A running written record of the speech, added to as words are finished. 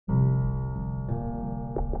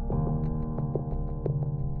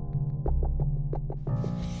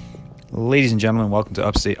Ladies and gentlemen, welcome to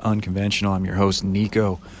Upstate Unconventional. I'm your host,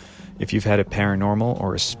 Nico. If you've had a paranormal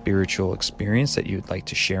or a spiritual experience that you'd like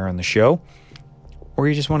to share on the show, or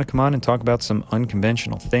you just want to come on and talk about some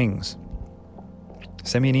unconventional things,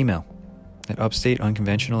 send me an email at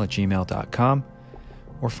upstateunconventional@gmail.com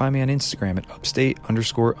or find me on Instagram at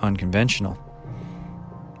upstate_unconventional.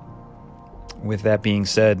 With that being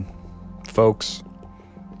said, folks,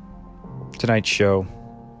 tonight's show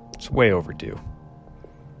is way overdue.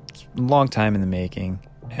 It's a long time in the making,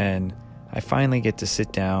 and I finally get to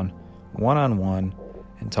sit down one-on-one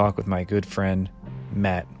and talk with my good friend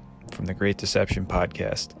Matt from the Great Deception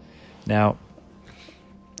podcast. Now,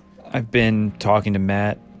 I've been talking to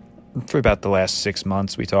Matt for about the last 6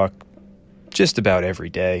 months. We talk just about every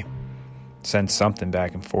day, send something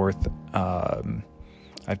back and forth.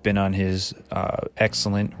 I've been on his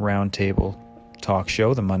excellent roundtable talk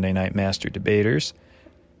show, the Monday Night Master Debaters,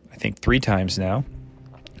 I think 3 times now,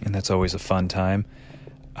 and that's always a fun time.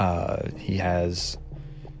 He has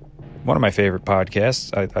one of my favorite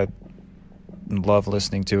podcasts. I love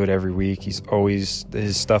listening to it every week. He's always,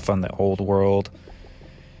 his stuff on the old world,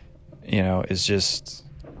 is just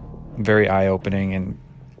very eye-opening, and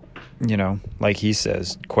like he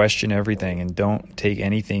says, question everything and don't take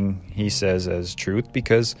anything he says as truth,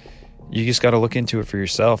 because you just got to look into it for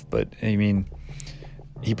yourself. But I mean,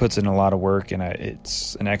 he puts in a lot of work, and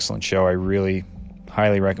it's an excellent show. I really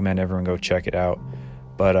highly recommend everyone go check it out.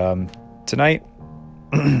 But tonight,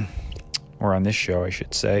 or on this show, I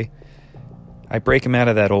should say, I break him out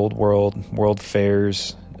of that old world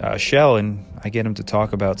fairs shell, and I get him to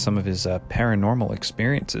talk about some of his paranormal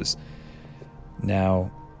experiences.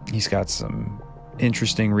 Now, he's got some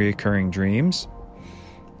interesting reoccurring dreams,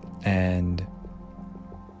 and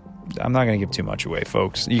I'm not going to give too much away,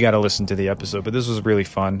 folks. You got to listen to the episode, but this was really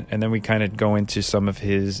fun. And then we kind of go into some of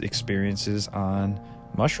his experiences on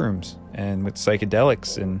mushrooms and with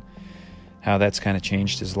psychedelics and how that's kind of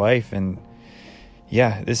changed his life. And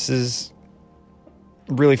yeah, this is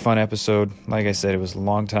a really fun episode. Like I said, it was a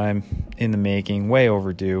long time in the making, way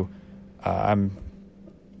overdue. I'm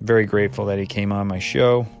very grateful that he came on my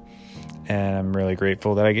show, and I'm really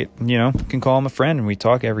grateful that I can call him a friend and we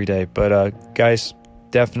talk every day. But guys,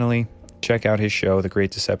 definitely check out his show, The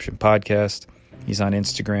Great Deception Podcast. He's on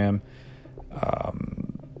Instagram,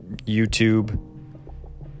 YouTube,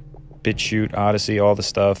 BitChute, Odyssey, all the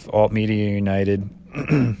stuff, Alt Media United,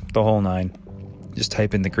 the whole nine. Just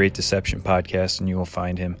type in The Great Deception Podcast and you will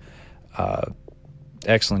find him.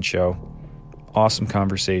 Excellent show. Awesome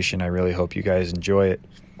conversation. I really hope you guys enjoy it.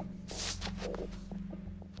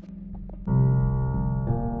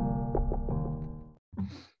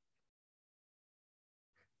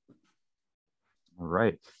 All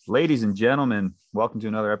right. Ladies and gentlemen, welcome to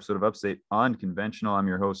another episode of Upstate Unconventional. I'm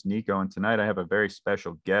your host, Nico, and tonight I have a very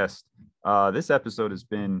special guest. This episode has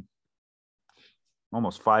been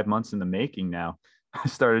almost 5 months in the making now. I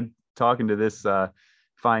started talking to this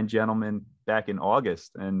fine gentleman back in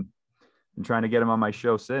August, and been trying to get him on my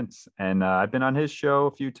show since. And I've been on his show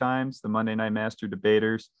a few times, the Monday Night Master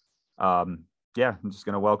Debaters. I'm just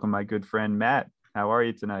going to welcome my good friend, Matt. How are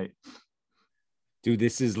you tonight? Dude,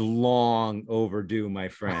 this is long overdue, my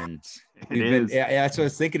friends. That's what I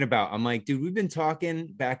was thinking about. I'm like, dude, we've been talking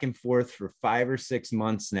back and forth for 5 or 6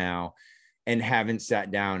 months now and haven't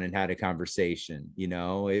sat down and had a conversation.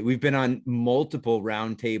 We've been on multiple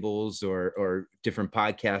roundtables or different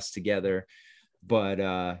podcasts together. But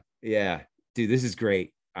yeah, dude, this is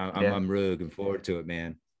great. I'm really looking forward to it,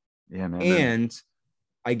 man. Yeah, man. And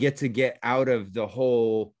I get out of the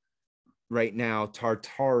whole right now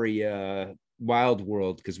Tartaria wild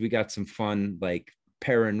world, because we got some fun like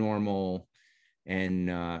paranormal,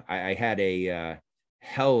 and I had a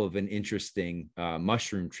hell of an interesting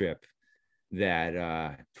mushroom trip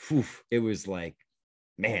that it was like,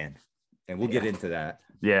 man, and we'll get into that.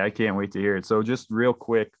 Yeah, I can't wait to hear it. So just real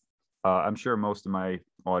quick, I'm sure most of my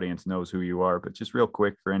audience knows who you are, but just real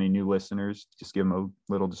quick for any new listeners, just give them a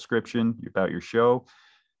little description about your show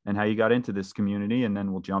and how you got into this community, and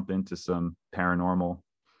then we'll jump into some paranormal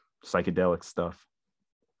psychedelic stuff.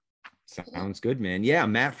 Sounds good, man. Yeah,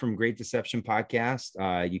 Matt from Great Deception Podcast.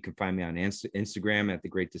 You can find me on Instagram at the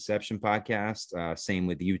Great Deception Podcast. Same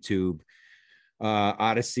with YouTube,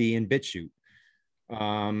 Odyssey, and BitChute.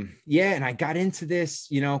 And I got into this,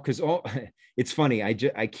 because it's funny.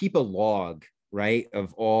 I keep a log, right,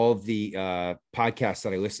 of all the podcasts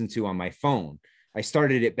that I listen to on my phone. I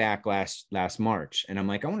started it back last March, and I'm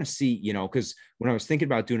like, I want to see, because when I was thinking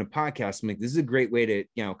about doing a podcast, I'm like, this is a great way to,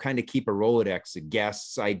 kind of keep a Rolodex of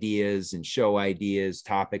guests, ideas, and show ideas,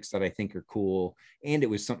 topics that I think are cool. And it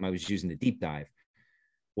was something I was using to deep dive.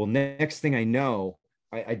 Well, next thing I know,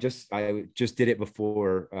 I just did it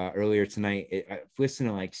before earlier tonight. I've listened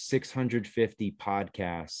to like 650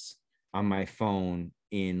 podcasts on my phone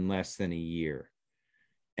in less than a year.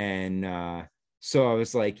 And so I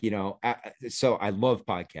was like, so I love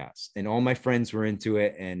podcasts and all my friends were into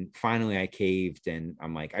it. And finally I caved and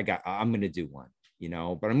I'm like, I'm going to do one,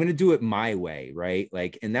 but I'm going to do it my way. Right.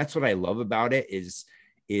 Like, and that's what I love about it is,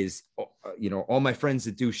 all my friends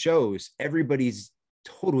that do shows, everybody's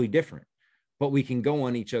totally different, but we can go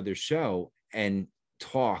on each other's show and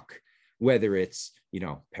talk, whether it's,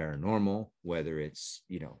 paranormal, whether it's,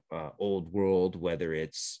 old world, whether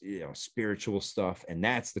it's, spiritual stuff. And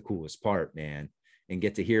that's the coolest part, man. And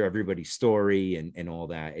get to hear everybody's story and all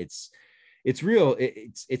that. It's real.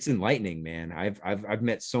 It's enlightening, man. I've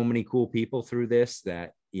met so many cool people through this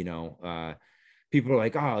that, people are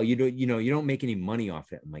like, oh, you don't make any money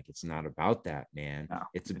off it. I'm like, it's not about that, man. No,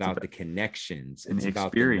 it's about the connections. It's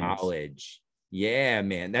about the knowledge. Yeah,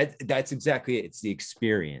 man. That's exactly it. It's the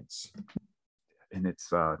experience. And it's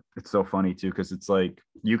so funny too, because it's like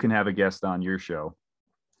you can have a guest on your show,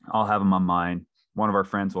 I'll have them on mine, one of our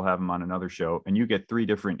friends will have them on another show, and you get 3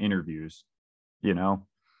 different interviews,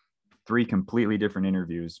 3 completely different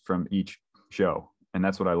interviews from each show. And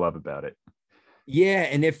that's what I love about it. Yeah.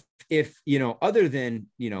 And if other than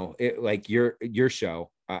like your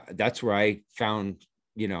show, that's where I found,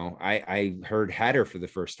 I heard Hatter for the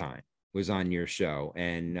first time, was on your show.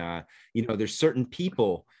 And there's certain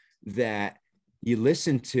people that you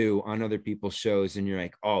listen to on other people's shows and you're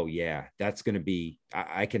like, oh yeah, that's going to be,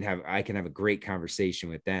 I can have a great conversation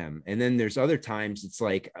with them. And then there's other times it's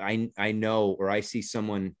like, I know, or I see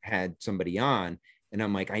someone had somebody on and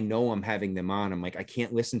I'm like, I know I'm having them on. I'm like, I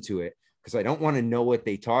can't listen to it because I don't want to know what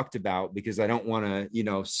they talked about, because I don't want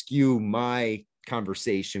to, skew my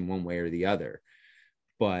conversation one way or the other.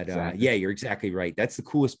 But exactly. Yeah, you're exactly right. That's the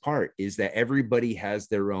coolest part, is that everybody has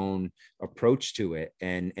their own approach to it.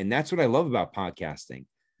 And that's what I love about podcasting.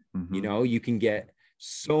 Mm-hmm. You can get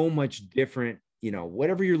so much different,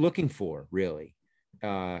 whatever you're looking for really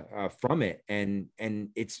from it. And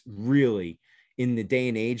it's really, in the day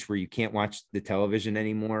and age where you can't watch the television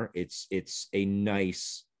anymore, it's a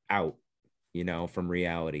nice out, from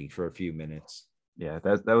reality for a few minutes. Yeah,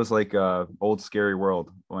 that was like old Scary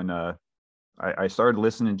World when I started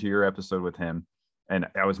listening to your episode with him, and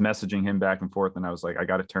I was messaging him back and forth, and I was like, I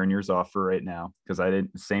got to turn yours off for right now, because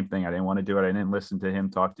same thing. I didn't want to do it. I didn't listen to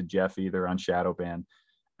him talk to Jeff either on Shadow Band.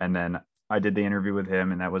 And then I did the interview with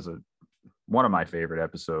him, and that was one of my favorite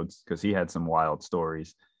episodes because he had some wild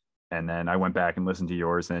stories. And then I went back and listened to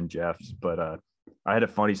yours and Jeff's, but I had a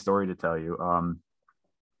funny story to tell you. I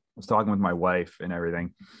was talking with my wife and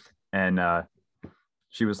everything, and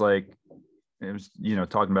she was like, it was,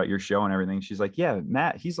 talking about your show and everything. She's like, yeah,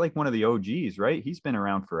 Matt, he's like one of the OGs, right? He's been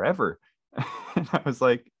around forever. And I was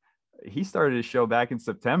like, he started his show back in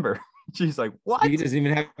September. She's like, what? He doesn't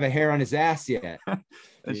even have a hair on his ass yet.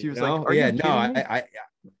 And she was like, are you kidding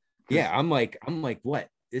me? I'm like, what?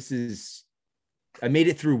 I made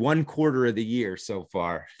it through 1/4 of the year so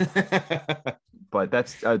far. But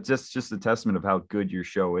that's just a testament of how good your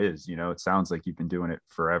show is. It sounds like you've been doing it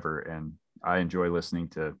forever, and I enjoy listening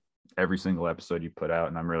to every single episode you put out.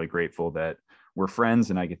 And I'm really grateful that we're friends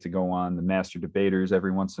and I get to go on the Master Debaters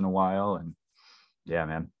every once in a while. And yeah,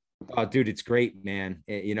 man. Oh, dude, it's great, man.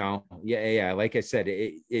 Yeah. Like I said,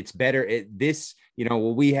 it's better.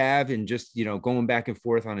 What we have, and just, going back and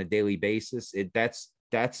forth on a daily basis,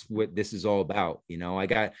 that's what this is all about.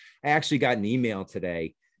 I actually got an email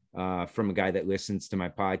today from a guy that listens to my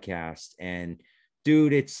podcast, and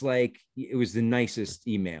dude, it's like, it was the nicest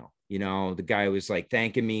email. The guy was like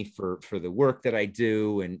thanking me for the work that I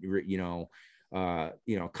do. And,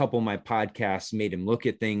 a couple of my podcasts made him look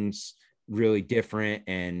at things really different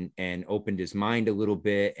and opened his mind a little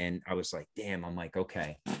bit. And I was like, damn, I'm like,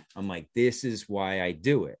 okay. I'm like, this is why I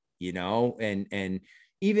do it, and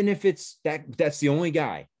even if it's that's the only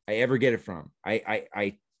guy I ever get it from,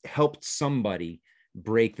 I helped somebody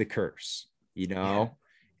break the curse, Yeah.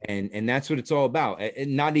 And that's what it's all about.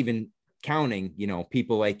 And not even counting,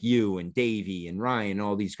 people like you and Davey and Ryan,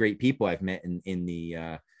 all these great people I've met in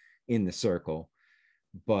the circle.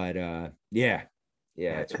 But yeah,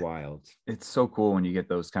 it's wild. It's so cool when you get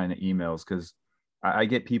those kind of emails, because I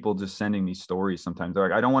get people just sending me stories sometimes. They're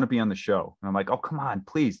like, I don't want to be on the show. And I'm like, oh, come on,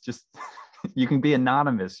 please, just you can be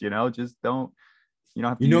anonymous, just don't, you don't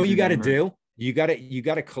have to. You got to do, you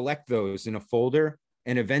got to collect those in a folder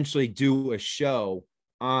and eventually do a show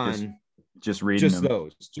on just reading just them.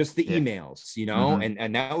 Those, just the emails, mm-hmm.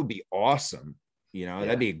 and that would be awesome.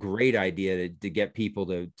 That'd be a great idea to get people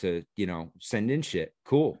to send in shit.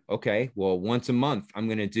 Cool. Okay. Well, once a month, I'm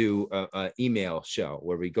going to do a email show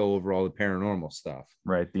where we go over all the paranormal stuff.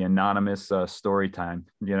 Right. The anonymous story time,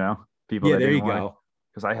 people Yeah, that there you didn't want, go.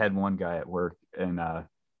 because I had one guy at work and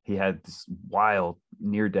he had this wild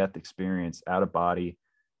near-death experience, out of body,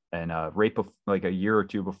 and right like a year or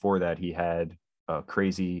two before that, he had a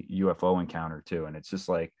crazy UFO encounter too. And it's just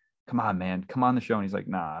like, come on, man, come on the show. And he's like,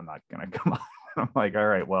 nah, I'm not gonna come on. I'm like, all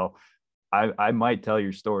right, well, I might tell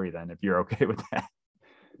your story then if you're okay with that.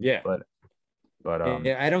 Yeah. But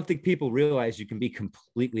I don't think people realize you can be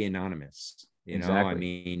completely anonymous. Exactly. I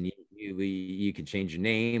mean, you can change your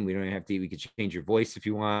name. We don't have to. We could change your voice if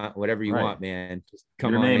you want, whatever you want, man. Just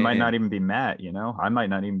come your on name in. might not even be Matt. I might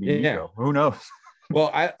not even be Nico. Who knows? Well,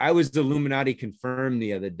 I was Illuminati confirmed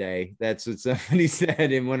the other day. That's what somebody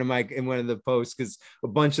said in one of the posts, because a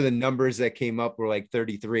bunch of the numbers that came up were like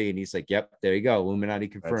 33, and he's like, "Yep, there you go, Illuminati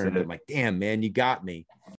confirmed." I'm like, "Damn, man, you got me."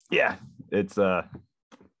 Yeah, it's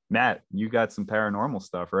Matt, you got some paranormal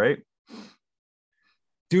stuff, right?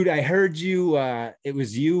 Dude, I heard you. It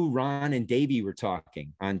was you, Ron, and Davey were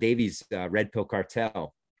talking on Davey's Red Pill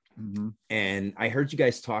Cartel, and I heard you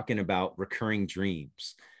guys talking about recurring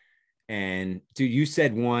dreams. And dude, you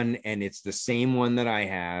said one, and it's the same one that I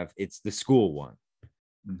have. It's the school one.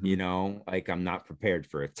 Like I'm not prepared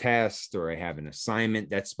for a test, or I have an assignment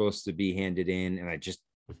that's supposed to be handed in, and I just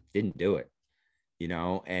didn't do it.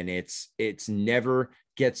 And it's never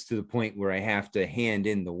gets to the point where I have to hand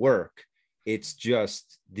in the work. It's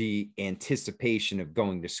just the anticipation of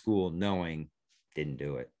going to school, knowing didn't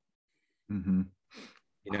do it.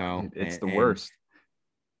 It's the worst.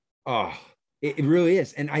 Oh, it really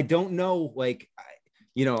is. And I don't know, like,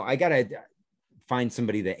 I got to find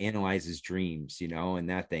somebody that analyzes dreams, and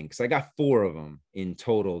that thing. Cause I got 4 of them in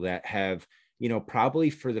total that have,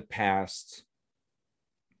 probably for the past,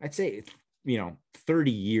 I'd say,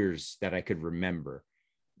 30 years that I could remember,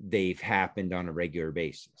 they've happened on a regular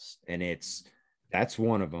basis. And that's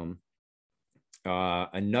one of them.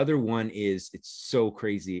 Another one is, it's so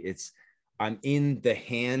crazy. I'm in the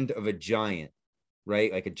hand of a giant,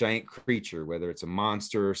 right? Like a giant creature, whether it's a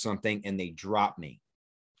monster or something, and they drop me,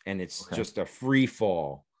 and it's just a free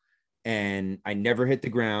fall. And I never hit the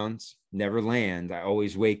ground, never land. I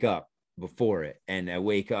always wake up before it. And I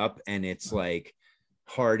wake up and it's like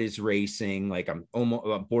heart is racing, like I'm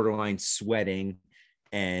almost borderline sweating.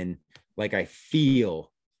 And like, I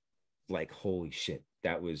feel like, holy shit,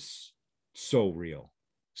 that was so real.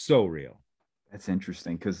 So real. That's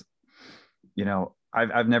interesting. Cause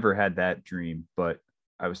I've never had that dream, but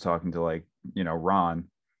I was talking to Ron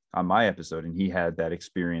on my episode, and he had that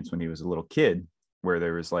experience when he was a little kid, where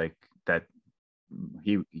there was like that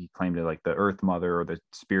he claimed it like the Earth Mother or the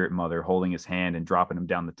Spirit Mother holding his hand and dropping him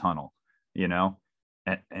down the tunnel,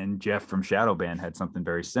 and Jeff from Shadow Band had something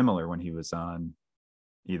very similar when he was on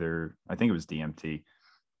I think it was DMT,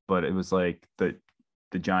 but it was like the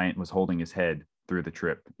giant was holding his head through the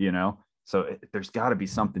trip, so there's got to be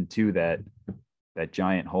something to that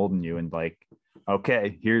giant holding you, and like,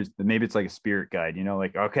 okay, maybe it's like a spirit guide,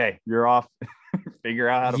 like, okay, you're off. Figure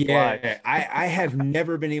out how to fly. I have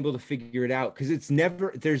never been able to figure it out, because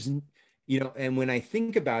and when I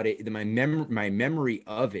think about it, my memory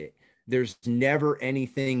of it, there's never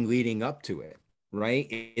anything leading up to it, right?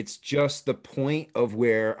 It's just the point of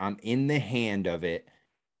where I'm in the hand of it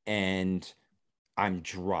and I'm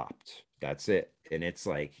dropped. That's it. And it's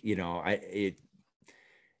like,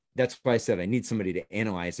 that's why I said I need somebody to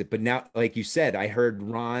analyze it. But now, like you said, I heard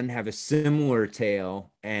Ron have a similar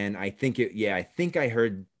tale, and I think I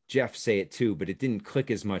heard Jeff say it too, but it didn't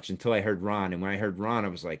click as much until I heard Ron. And when I heard Ron, I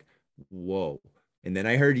was like, whoa. And then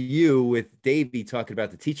I heard you with Davey talking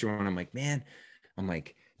about the teacher one. I'm like, man,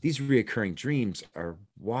 these reoccurring dreams are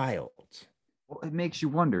wild. Well, it makes you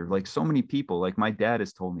wonder, like so many people, like my dad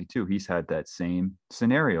has told me too, he's had that same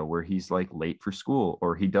scenario where he's like late for school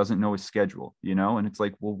or he doesn't know his schedule, and it's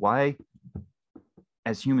like, well, why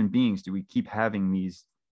as human beings do we keep having these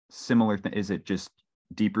similar things? Is it just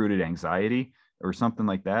deep-rooted anxiety or something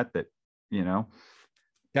like that,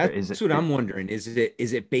 That's what I'm wondering. Is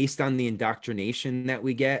it based on the indoctrination that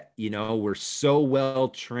we get? We're so well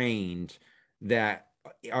trained that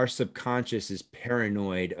our subconscious is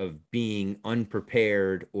paranoid of being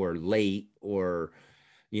unprepared or late, or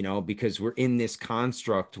because we're in this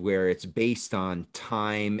construct where it's based on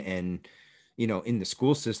time and in the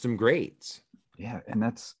school system, grades. Yeah. And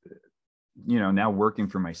that's now working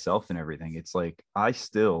for myself and everything, it's like I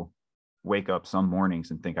still wake up some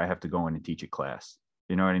mornings and think I have to go in and teach a class.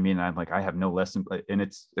 You know what I mean? I'm like, I have no lesson, and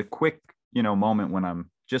it's a quick moment when I'm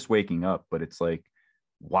just waking up, but it's like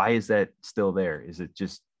why is that still there? Is it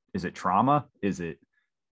trauma?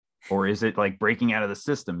 Or is it like breaking out of the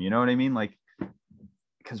system? You know what I mean? Like,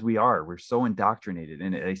 because we're so indoctrinated,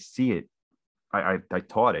 and I see it. I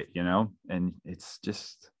taught it, and it's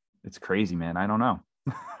crazy, man. I don't know.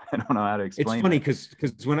 I don't know how to explain. It's funny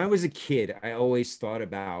because when I was a kid, I always thought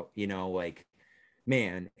about, like,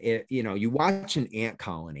 man, you watch an ant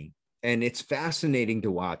colony, and it's fascinating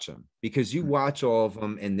to watch them because you watch all of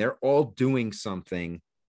them and they're all doing something,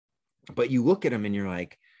 but you look at them and you're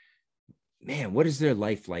like, man, what is their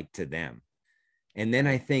life like to them? And then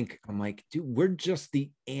I'm like, dude, we're just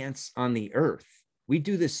the ants on the earth. We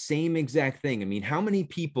do the same exact thing. I mean, how many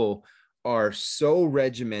people are so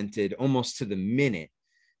regimented almost to the minute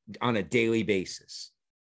on a daily basis?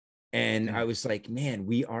 And I was like, man,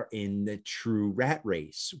 we are in the true rat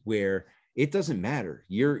race where it doesn't matter.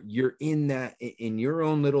 You're in that, in your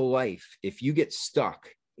own little life. If you get stuck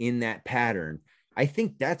in that pattern, I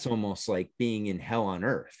think that's almost like being in hell on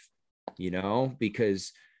earth,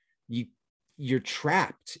 because you're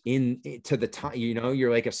trapped to the time,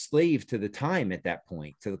 you're like a slave to the time at that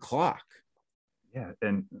point, to the clock. Yeah.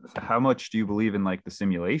 And how much do you believe in like the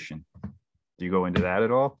simulation? Do you go into that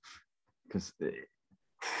at all? Because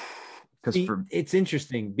it's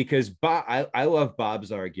interesting because Bob, I love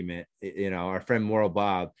Bob's argument, our friend Moral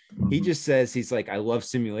Bob. He just says, he's like, I love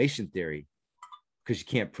simulation theory because you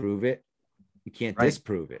can't prove it. You can't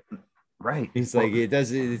disprove it. Right. He's like, it's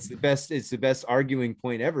the best arguing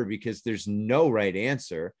point ever because there's no right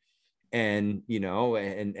answer. And,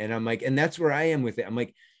 and I'm like, and that's where I am with it. I'm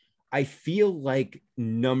like, I feel like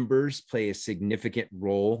numbers play a significant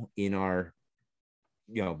role in our,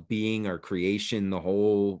 being, our creation, the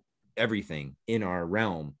whole, everything in our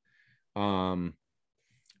realm.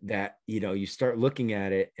 That, you start looking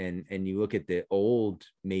at it and you look at the old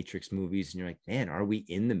Matrix movies and you're like, man, are we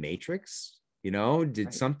in the Matrix?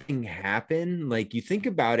 Did something happen? Like, you think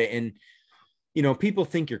about it and, people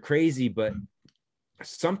think you're crazy, but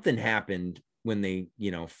something happened when they,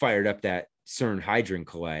 fired up that CERN Hadron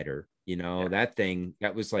Collider, that thing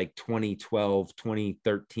that was like 2012,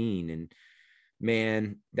 2013. And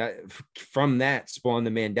man, that from that spawned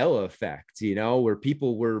the Mandela effect, where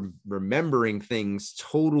people were remembering things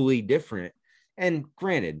totally different. And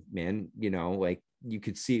granted, man, like, you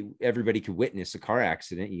could see, everybody could witness a car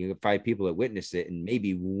accident. You get 5 people that witness it, and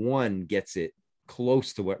maybe one gets it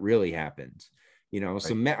close to what really happened.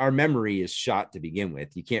 So our memory is shot to begin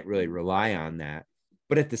with. You can't really rely on that.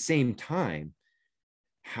 But at the same time,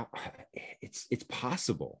 how it's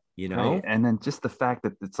possible, Right. And then just the fact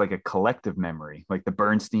that it's like a collective memory, like the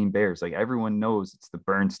Bernstein Bears. Like, everyone knows it's the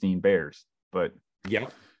Bernstein Bears, but yeah.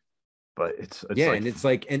 But it's like, and it's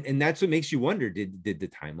like, and that's what makes you wonder, did the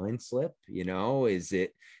timeline slip?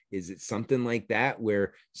 Is it something like that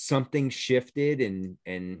where something shifted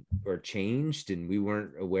and or changed and we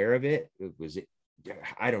weren't aware of it? Was it?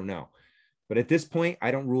 I don't know. But at this point,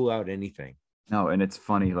 I don't rule out anything. No, and it's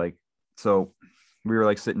funny, like, so we were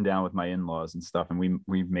like sitting down with my in-laws and stuff, and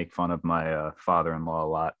we make fun of my father-in-law a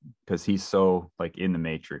lot because he's so like in the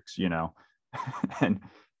Matrix, and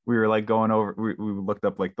we were like going over, we looked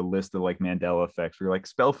up like the list of like Mandela effects. We were like,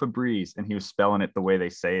 spell Febreze, and he was spelling it the way they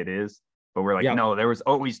say it is. But we're like, no, there was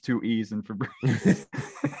always 2 E's in Febreze.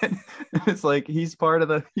 It's like, he's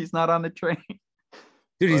not on the train.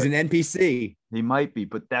 Dude, he's an NPC. He might be,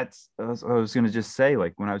 but I was going to just say,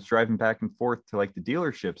 like, when I was driving back and forth to like the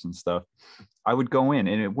dealerships and stuff, I would go in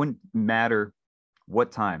and it wouldn't matter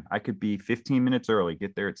what time. I could be 15 minutes early,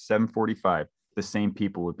 get there at 7:45. The same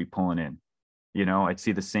people would be pulling in. I'd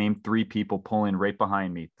see the same 3 people pull in right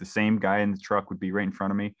behind me. The same guy in the truck would be right in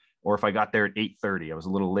front of me. Or if I got there at 8:30, I was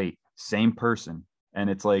a little late, same person. And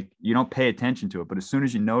it's like, you don't pay attention to it, but as soon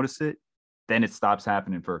as you notice it, then it stops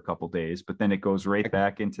happening for a couple of days, but then it goes right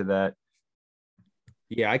back into that.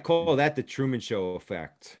 Yeah, I call that the Truman Show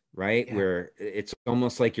effect, right? Yeah. Where it's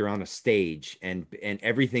almost like you're on a stage and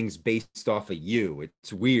everything's based off of you.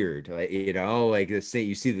 It's weird, like, like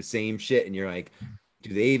you see the same shit and you're like,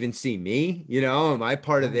 do they even see me? Am I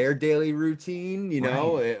part of their daily routine?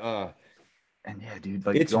 Right. And yeah, dude,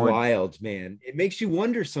 like, it's wild, man. It makes you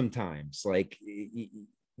wonder sometimes, like,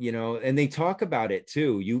 and they talk about it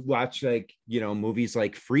too. You watch like, movies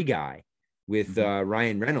like Free Guy with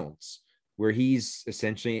Ryan Reynolds, where he's an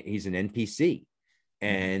NPC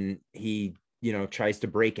and he, tries to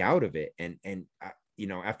break out of it. And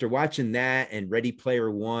after watching that and Ready Player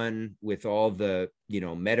One with all the,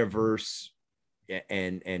 metaverse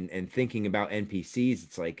and thinking about NPCs,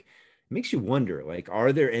 it's like, it makes you wonder, like,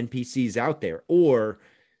 are there NPCs out there, or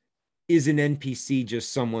is an NPC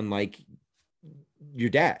just someone like your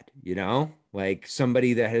dad, you know, like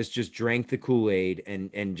somebody that has just drank the Kool-Aid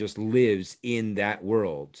and just lives in that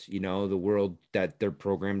world, you know, the world that they're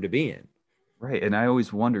programmed to be in. Right. And I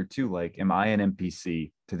always wonder too, like, am I an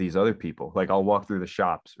NPC to these other people? Like, I'll walk through the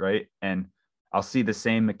shops, right? And I'll see the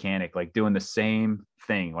same mechanic, like doing the same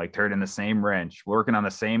thing, like turning the same wrench, working on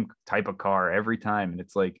the same type of car every time. And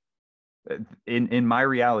it's like, in my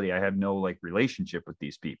reality, I have no like relationship with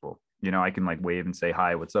these people. You know, I can like wave and say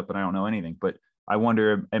hi, what's up, and I don't know anything. But I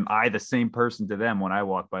wonder, am I the same person to them when I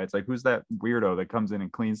walk by? It's like, who's that weirdo that comes in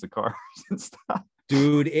and cleans the cars and stuff?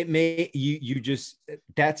 Dude, it may you just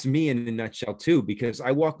that's me in a nutshell too, because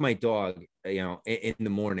I walk my dog, you know, in the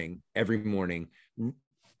morning, every morning.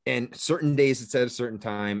 And certain days it's at a certain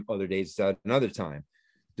time, other days it's at another time,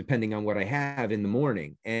 depending on what I have in the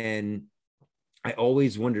morning. And I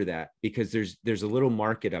always wonder that because there's a little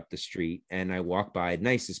market up the street and I walk by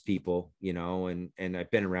nicest people, you know, and I've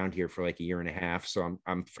been around here for like a year and a half, so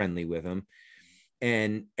I'm friendly with them.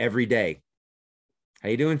 And every day, how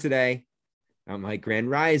you doing today? I'm like, Grand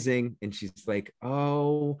Rising. And she's like,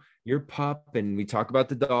 oh, your pup. And we talk about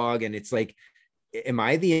the dog. And it's like, am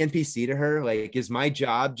I the NPC to her? Like, is my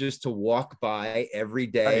job just to walk by every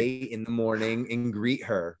day in the morning and greet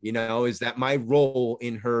her? You know, is that my role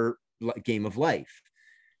in her game of life?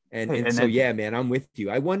 And so, yeah, man, I'm with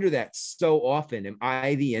you. I wonder that so often. Am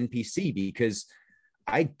I the NPC? Because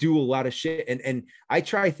I do a lot of shit and I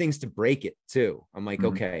try things to break it too. I'm like,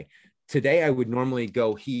 okay, today I would normally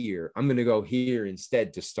go here. I'm going to go here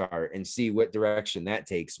instead to start and see what direction that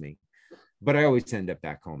takes me. But I always end up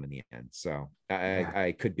back home in the end. So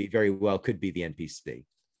I could be the NPC.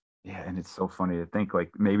 Yeah. And it's so funny to think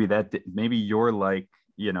like maybe you're like,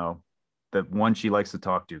 you know, the one she likes to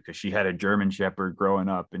talk to because she had a German Shepherd growing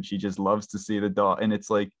up and she just loves to see the dog. And it's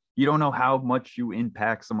like, you don't know how much you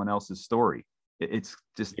impact someone else's story. It's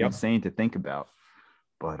just insane to think about.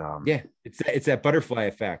 But yeah, it's that butterfly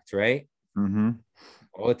effect, right? Mm-hmm.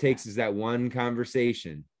 All it takes is that one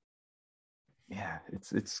conversation. Yeah,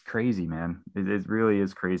 it's crazy, man. It really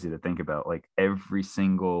is crazy to think about, like every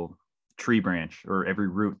single tree branch or every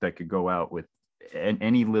root that could go out with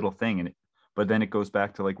any little thing. And but then it goes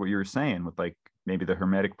back to like what you were saying with like maybe the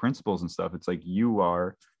Hermetic principles and stuff. It's like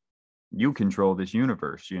you control this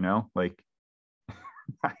universe, you know, like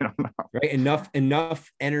I don't know. Right.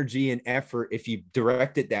 Enough energy and effort. If you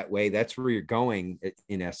direct it that way, that's where you're going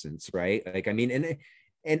in essence. Right. Like, I mean,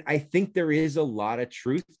 and I think there is a lot of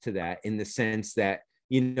truth to that in the sense that,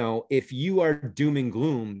 you know, if you are doom and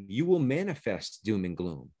gloom, you will manifest doom and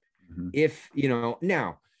gloom. Mm-hmm. If, you know,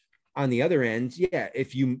 now on the other end, yeah,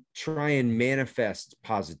 if you try and manifest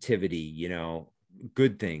positivity, you know,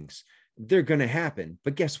 good things, they're going to happen.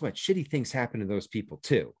 But guess what? Shitty things happen to those people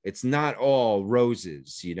too. It's not all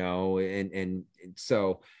roses, you know, and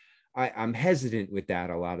so I'm hesitant with that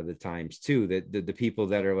a lot of the times too, that the people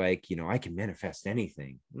that are like, you know, I can manifest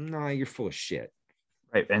anything. No, you're full of shit.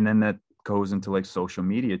 Right. And then that goes into like social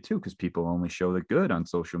media too, because people only show the good on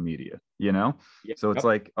social media, you know? Yep. So it's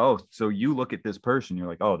like, oh, so you look at this person, you're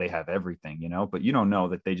like, oh, they have everything, you know, but you don't know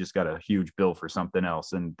that they just got a huge bill for something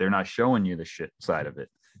else and they're not showing you the shit side of it.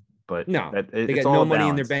 But no, they got no money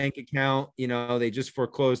in their bank account. You know, they just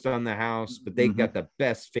foreclosed on the house, but they got the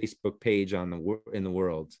best Facebook page in the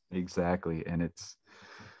world. Exactly. And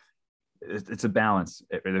it's a balance.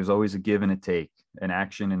 There's always a give and a take, an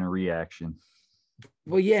action and a reaction.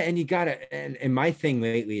 Well, yeah. And you gotta, and my thing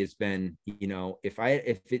lately has been, you know, if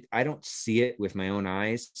I don't see it with my own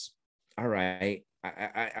eyes, all right,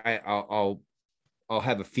 I'll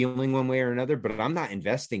have a feeling one way or another, but I'm not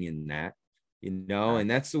investing in that. You know, and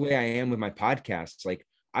that's the way I am with my podcasts. Like,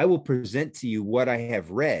 I will present to you what I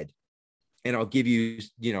have read and I'll give you,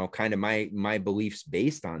 you know, kind of my beliefs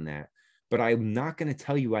based on that. But I'm not going to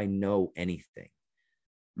tell you I know anything,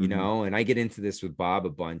 you know, and I get into this with Bob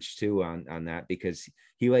a bunch too on that because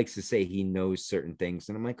he likes to say he knows certain things.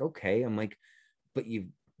 And I'm like, okay, I'm like, but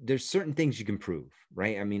there's certain things you can prove,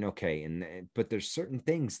 right? I mean, okay. But there's certain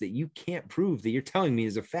things that you can't prove that you're telling me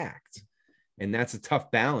is a fact. And that's a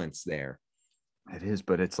tough balance there. It is,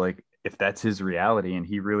 but it's like, if that's his reality and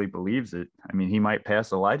he really believes it, I mean, he might pass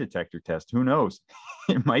a lie detector test. Who knows?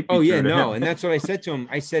 It might be. Oh, yeah, no. And that's what I said to him.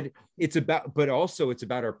 I said, but also it's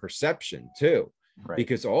about our perception too, right?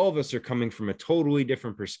 Because all of us are coming from a totally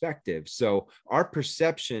different perspective. So our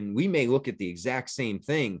perception, we may look at the exact same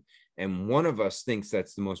thing. And one of us thinks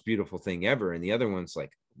that's the most beautiful thing ever. And the other one's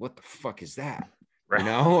like, what the fuck is that? Right. You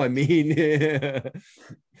know, I mean,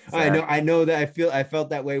 I know that I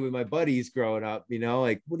felt that way with my buddies growing up, you know,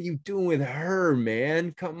 like, what are you doing with her,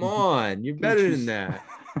 man? Come on. You're better than that.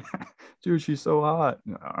 Dude, she's so hot.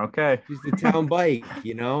 Okay. She's the town bike,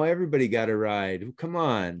 you know, everybody got a ride. Come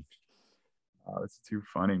on. Oh, that's too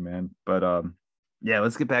funny, man. But yeah,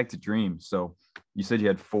 let's get back to dreams. So you said you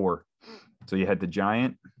had 4. So you had the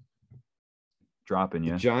giant dropping The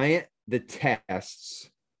you. giant, the tests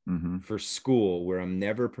Mm-hmm. for school where I'm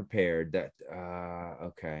never prepared. That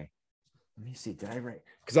okay. Let me see. Did I write?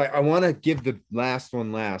 Because I want to give the last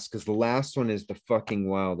one last, because the last one is the fucking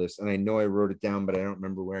wildest. And I know I wrote it down, but I don't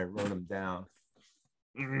remember where I wrote them down.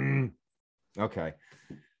 Okay.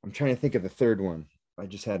 I'm trying to think of the third one. I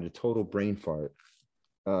just had a total brain fart.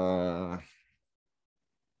 That's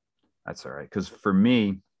all right. Because for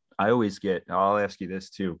me, I'll ask you this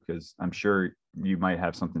too, because I'm sure you might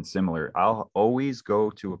have something similar. I'll always go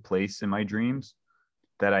to a place in my dreams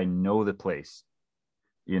that I know the place,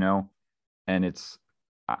 you know, and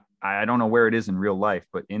I don't know where it is in real life,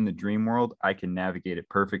 but in the dream world, I can navigate it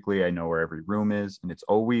perfectly. I know where every room is, and it's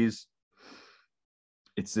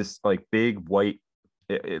this like big white,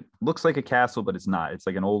 it looks like a castle, but it's not. It's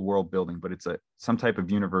like an old world building, but it's some type of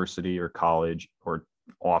university or college or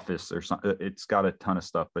office or something. It's got a ton of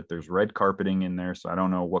stuff, but there's red carpeting in there. So I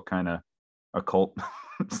don't know what kind of occult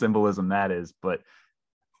symbolism that is, but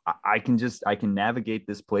I can navigate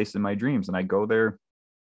this place in my dreams, and I go there.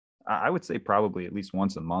 I would say probably at least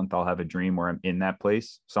once a month. I'll have a dream where I'm in that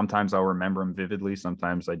place. Sometimes I'll remember them vividly.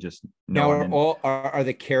 Sometimes I just know now I'm in. are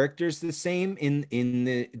the characters the same in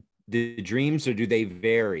the dreams, or do they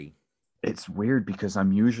vary? It's weird because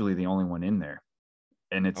I'm usually the only one in there,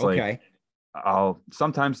 and it's like Okay. I'll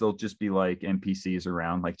sometimes they'll just be like NPCs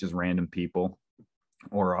around, like just random people,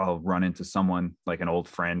 or I'll run into someone like an old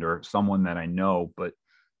friend or someone that I know. But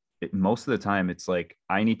most of the time, it's like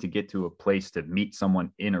I need to get to a place to meet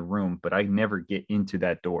someone in a room, but I never get into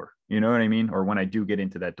that door. You know what I mean? Or when I do get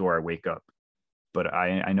into that door, I wake up. But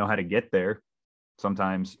I know how to get there.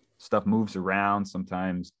 Sometimes stuff moves around.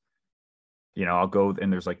 Sometimes, I'll go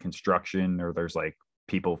and there's like construction or there's like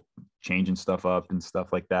people changing stuff up and stuff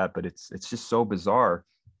like that. But it's just so bizarre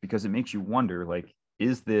because it makes you wonder, like,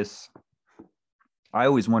 is this? I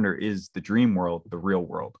always wonder, is the dream world the real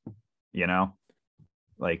world? You know,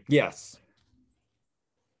 like Yes.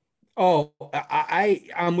 Oh,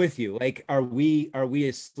 I'm with you. Like, are we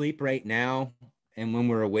asleep right now? And when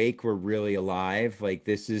we're awake, we're really alive. Like,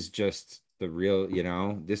 this is just the real,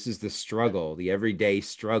 this is the struggle, the everyday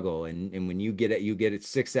struggle. And when you get it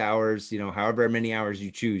 6 hours, however many hours you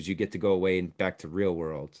choose, you get to go away and back to real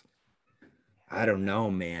world. I don't know,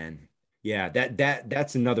 man. Yeah,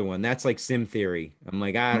 that's another one. That's like sim theory. I'm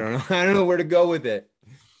like, I don't know. I don't know where to go with it.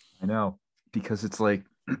 I know because it's like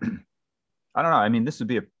I don't know. I mean, this would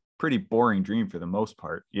be a pretty boring dream for the most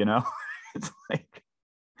part, you know? It's like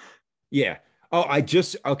Yeah. Oh,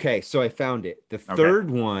 okay, so I found it. The okay.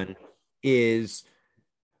 third one is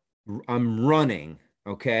I'm running,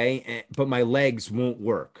 okay? But my legs won't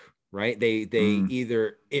work, right? They Mm,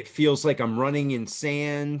 either it feels like I'm running in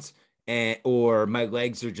sand or my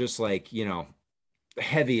legs are just like,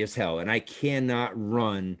 heavy as hell and I cannot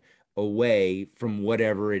run away from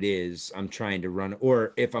whatever it is I'm trying to run.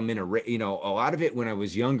 Or if I'm in a lot of it when I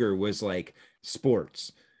was younger was like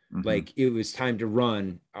sports. mm-hmm. Like it was time to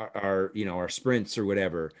run our sprints or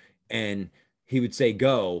whatever. And he would say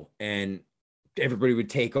go and everybody would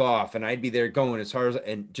take off and I'd be there going as hard as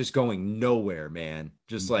and just going nowhere, man.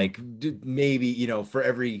 Just Mm-hmm. like maybe, for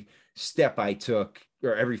every step I took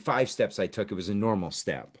or every 5 steps I took, it was a normal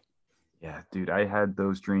step. Yeah, dude, I had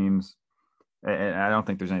those dreams. And I don't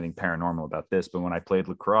think there's anything paranormal about this, but when I played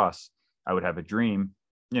lacrosse, I would have a dream,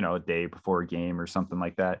 a day before a game or something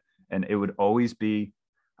like that. And it would always be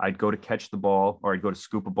I'd go to catch the ball or I'd go to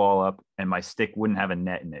scoop a ball up and my stick wouldn't have a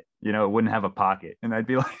net in it. It wouldn't have a pocket. And I'd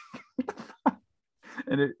be like,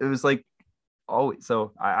 and it was like always.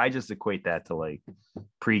 So I just equate that to like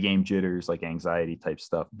pregame jitters, like anxiety type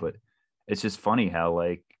stuff. But it's just funny how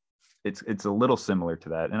like it's a little similar to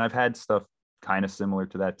that. And I've had stuff kind of similar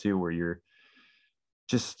to that too, where you're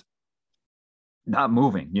just not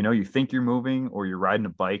moving. You think you're moving or you're riding a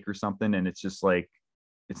bike or something, and it's just like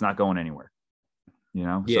it's not going anywhere.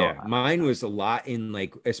 So Yeah, mine was a lot in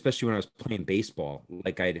like, especially when I was playing baseball.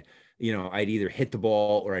 Like I'd either hit the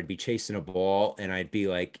ball or I'd be chasing a ball and I'd be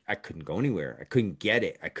like, I couldn't go anywhere. I couldn't get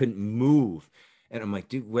it. I couldn't move. And I'm like,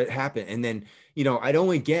 dude, what happened? And then, I'd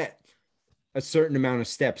only get a certain amount of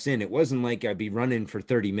steps in. It wasn't like I'd be running for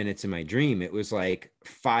 30 minutes in my dream. It was like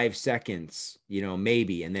 5 seconds,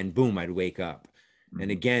 maybe. And then boom, I'd wake up. And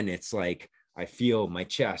mhm, again, it's like I feel my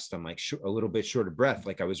chest. I'm like a little bit short of breath,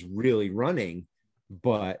 like I was really running,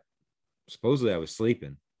 but supposedly I was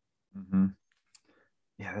sleeping.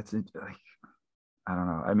 yeah, that's it. Like, I don't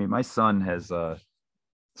know. I mean, my son has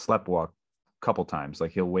sleptwalk a couple times.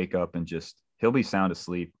 Like he'll wake up and he'll be sound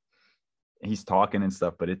asleep. He's talking and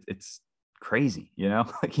stuff, but it's crazy, you know.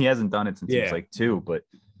 Like he hasn't done it since he was like 2, but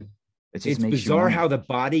it just it's makes bizarre you how the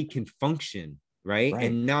body can function, right?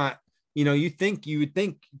 And not, you know, you would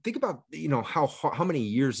think about, you know, how many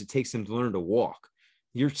years it takes them to learn to walk.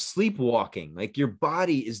 You're sleepwalking, like your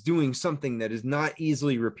body is doing something that is not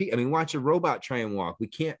easily repeat. I mean, watch a robot try and walk. We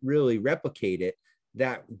can't really replicate it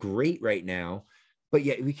that great right now, but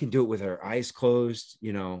yet we can do it with our eyes closed,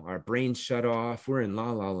 you know, our brains shut off. We're in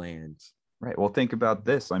la la land. Right. Well, think about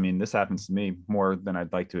this. I mean, this happens to me more than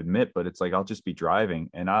I'd like to admit, but it's like I'll just be driving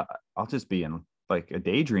and I'll just be in like a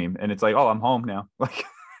daydream, and it's like, oh, I'm home now. Like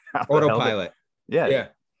autopilot. Yeah.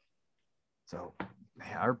 So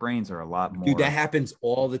yeah, our brains are a lot more. Dude, that happens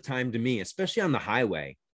all the time to me, especially on the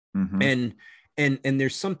highway. And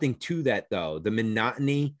there's something to that though. The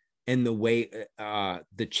monotony and the way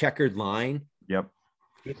the checkered line. Yep.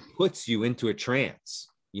 It puts you into a trance,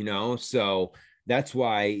 you know? So that's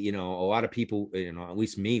why, you know, a lot of people, you know, at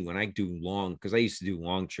least me, when I do long, because I used to do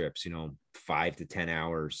long trips, you know, 5 to 10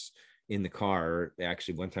 hours in the car.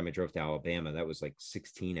 Actually, one time I drove to Alabama, that was like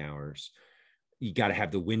 16 hours. You got to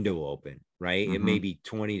have the window open, right? It may be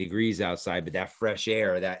 20 degrees outside, but that fresh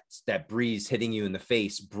air, that breeze hitting you in the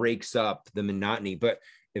face breaks up the monotony. But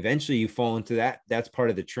eventually you fall into that's part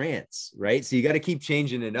of the trance, right? So you got to keep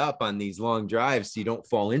changing it up on these long drives so you don't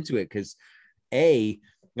fall into it. Because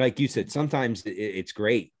like you said, sometimes it's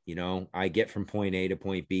great, you know, I get from point A to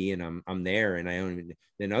point B and I'm there, and I don't even,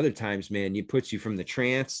 then other times, man, it puts you from the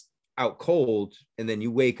trance out cold, and then you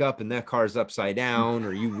wake up and that car's upside down,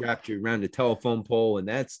 or you wrapped you around a telephone pole, and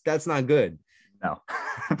that's not good. No.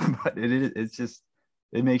 But it's just,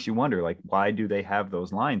 it makes you wonder, like, why do they have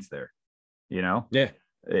those lines there? You know? Yeah.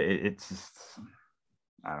 It's just,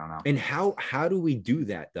 I don't know. And how do we do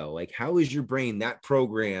that though? Like, how is your brain that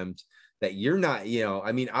programmed that you're not, you know,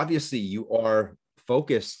 I mean, obviously you are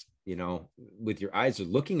focused, you know, with your eyes are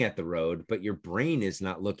looking at the road, but your brain is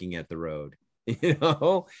not looking at the road, you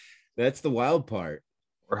know? That's the wild part.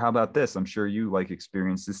 Or how about this? I'm sure you like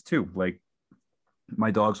experience this too. Like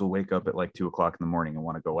my dogs will wake up at like 2:00 in the morning and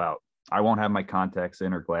want to go out. I won't have my contacts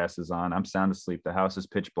in or glasses on. I'm sound asleep. The house is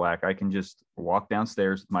pitch black. I can just walk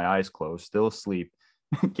downstairs with my eyes closed, still asleep,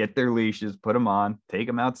 get their leashes, put them on, take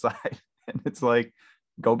them outside. And it's like,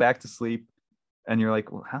 go back to sleep. And you're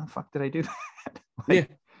like, well, how the fuck did I do that? Like,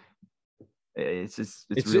 yeah. It's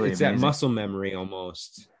It's that muscle memory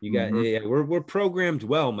almost. You got we're programmed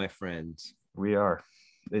well, my friends. We are.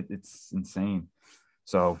 It's insane.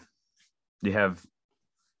 So you have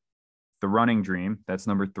the running dream. That's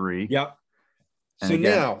number 3. Yep. And so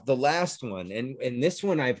again, now the last one, and this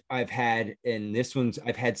one I've had, and this one's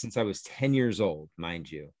I've had since I was 10 years old,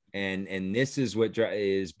 mind you. And this is what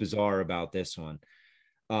is bizarre about this one.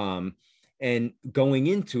 And going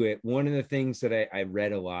into it, one of the things that I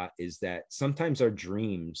read a lot is that sometimes our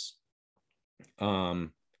dreams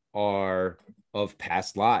are of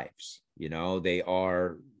past lives. You know, they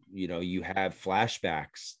are, you know, you have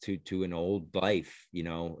flashbacks to an old life. You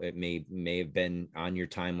know, it may have been on your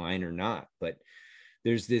timeline or not, but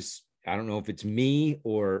there's this, I don't know if it's me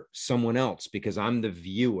or someone else, because I'm the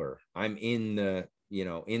viewer. I'm in the, you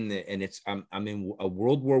know, and it's, I'm in a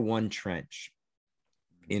World War I trench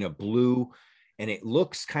in a blue, and it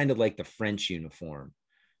looks kind of like the French uniform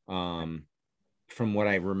from what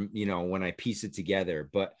you know, when I piece it together.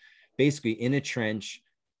 But basically in a trench,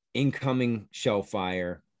 incoming shell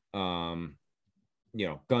fire, you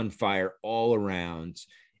know, gunfire all around,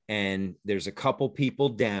 and there's a couple people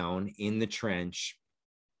down in the trench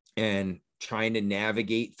and trying to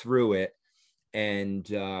navigate through it. And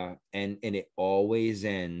it always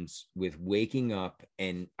ends with waking up,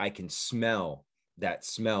 and I can smell that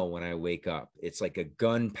smell when I wake up. It's like a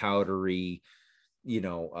gunpowdery, you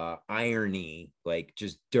know, irony, like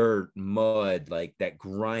just dirt, mud, like that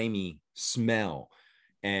grimy smell.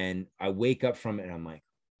 And I wake up from it and I'm like,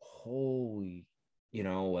 holy, you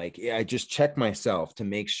know, like I just checked myself to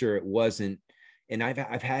make sure it wasn't. And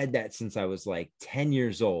I've had that since I was like 10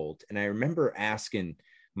 years old. And I remember asking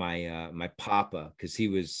my papa, because he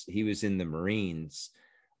was in the Marines.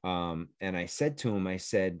 And I said to him, I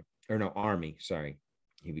said, or no, Army, sorry,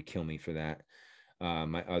 he would kill me for that.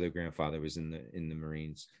 My other grandfather was in the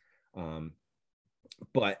Marines.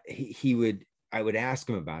 But I would ask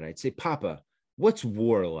him about it. I'd say, Papa, what's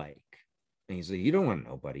war like? And he's like, you don't want to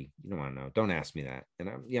know, buddy. You don't want to know. Don't ask me that. And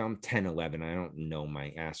I'm 10, 11. I don't know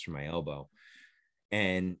my ass from my elbow.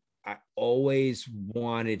 And I always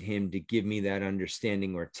wanted him to give me that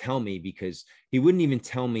understanding or tell me, because he wouldn't even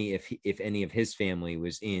tell me if any of his family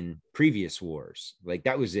was in previous wars. Like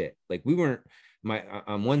that was it. Like we weren't,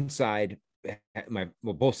 on one side,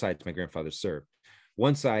 both sides, my grandfather served.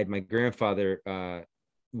 One side, my grandfather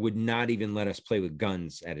would not even let us play with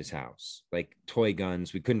guns at his house, like toy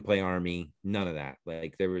guns. We couldn't play army, none of that.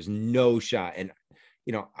 Like there was no shot. And,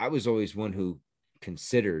 I was always one who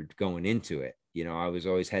considered going into it. I was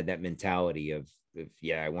always had that mentality of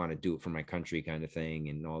yeah, I want to do it for my country kind of thing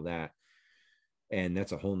and all that. And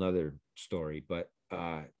that's a whole nother story. But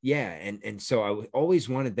yeah, and so I always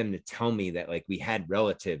wanted them to tell me that like we had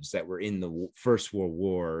relatives that were in the First World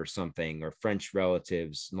War or something, or French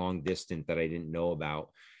relatives long distant that I didn't know about,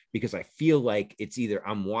 because I feel like it's either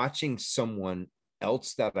I'm watching someone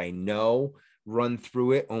else that I know run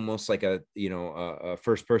through it almost like a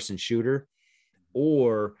first person shooter,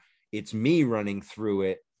 or it's me running through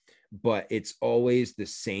it, but it's always the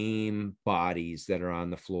same bodies that are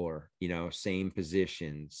on the floor, same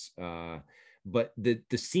positions. But the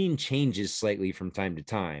scene changes slightly from time to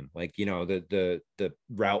time, like the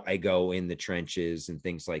route I go in the trenches and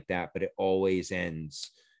things like that, but it always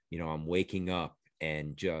ends, I'm waking up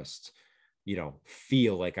and just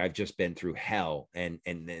feel like I've just been through hell, and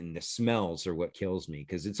the smells are what kills me,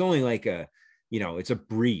 because it's only like it's a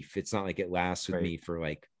brief, it's not like it lasts with me for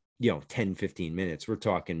like 10-15 minutes. We're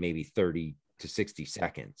talking maybe 30 to 60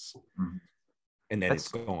 seconds, and then it's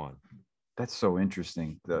gone. That's so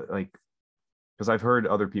interesting. Because I've heard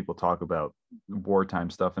other people talk about wartime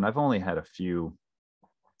stuff, and I've only had a few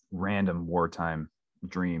random wartime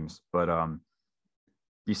dreams, but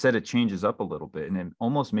you said it changes up a little bit, and it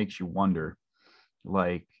almost makes you wonder,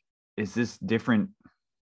 like, is this different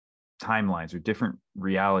timelines or different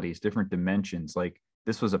realities, different dimensions? Like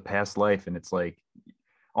this was a past life, and it's like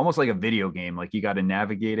almost like a video game. Like you got to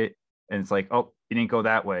navigate it, and it's like, oh, you didn't go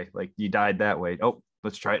that way. Like you died that way. Oh,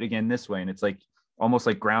 let's try it again this way. And it's like almost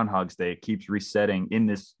like Groundhog's Day. It keeps resetting in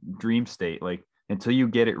this dream state, like until you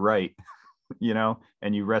get it right,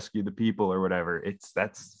 and you rescue the people or whatever.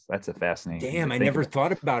 That's a fascinating. Damn, I never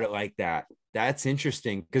thought about it like that. That's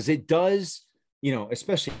interesting, because it does,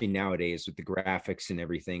 especially nowadays with the graphics and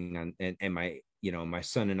everything. And my, my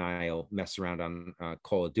son and I'll mess around on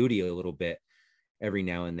Call of Duty a little bit every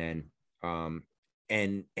now and then.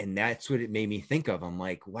 And that's what it made me think of. I'm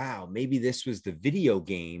like, wow, maybe this was the video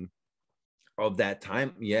game of that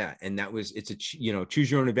time. Yeah. And it's a,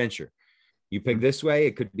 choose your own adventure. You pick this way,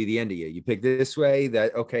 it could be the end of you. You pick this way,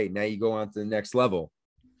 okay, now you go on to the next level.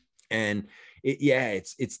 And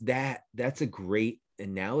that's a great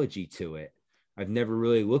analogy to it. I've never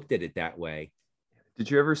really looked at it that way.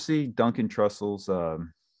 Did you ever see Duncan Trussell's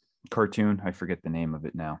cartoon? I forget the name of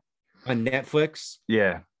it now. On Netflix?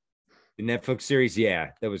 Yeah. The Netflix series? Yeah,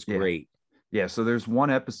 that was great. Yeah, so there's one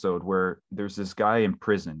episode where there's this guy in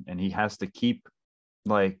prison, and he has to keep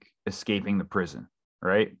like escaping the prison,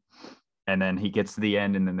 right? And then he gets to the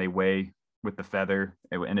end, and then they weigh with the feather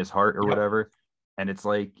in his heart or whatever. And it's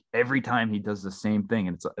like every time he does the same thing.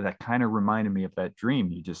 And that kind of reminded me of that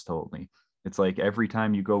dream you just told me. It's like every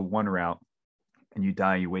time you go one route and you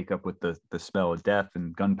die, you wake up with the smell of death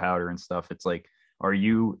and gunpowder and stuff. It's like, are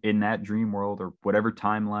you in that dream world or whatever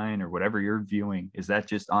timeline or whatever you're viewing? Is that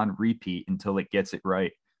just on repeat until it gets it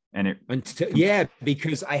right?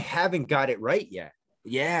 Because I haven't got it right yet.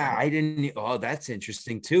 Yeah, I didn't. Oh, that's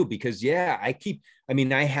interesting too, because I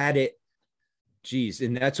had it. Geez,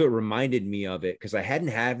 and that's what reminded me of it, because I hadn't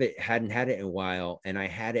had it in a while, and I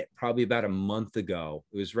had it probably about a month ago.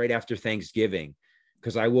 It was right after Thanksgiving,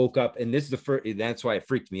 because I woke up, and this is the first. That's why it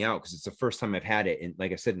freaked me out, because it's the first time I've had it, and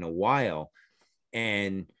like I said, in a while,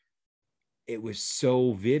 and it was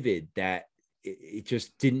so vivid that it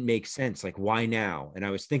just didn't make sense. Like, why now? And I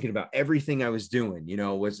was thinking about everything I was doing.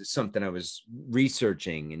 Was it something I was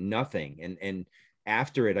researching? And nothing. And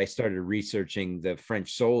after it, I started researching the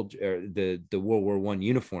French soldier, the World War I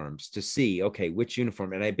uniforms, to see, okay, which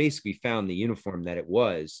uniform. And I basically found the uniform that it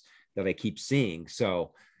was that I keep seeing.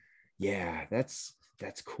 So yeah, that's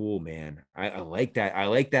cool, man. I like that. I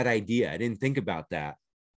like that idea. I didn't think about that.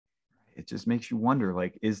 It just makes you wonder,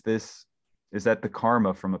 like, is that the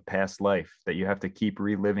karma from a past life that you have to keep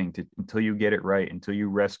reliving until you get it right, until you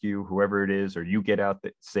rescue whoever it is, or you get out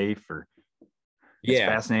safe? Or it's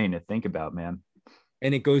fascinating to think about, man.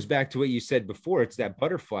 And it goes back to what you said before. It's that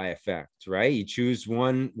butterfly effect, right? You choose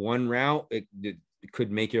one route, it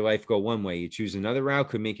could make your life go one way. You choose another route,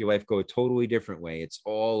 could make your life go a totally different way. It's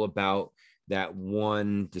all about that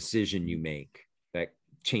one decision you make that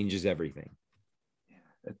changes everything.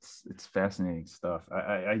 It's fascinating stuff.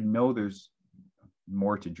 I know there's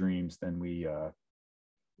more to dreams than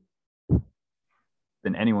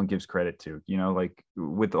than anyone gives credit to. Like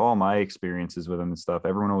with all my experiences with them and stuff,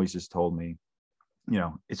 everyone always just told me,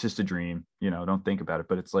 it's just a dream, don't think about it.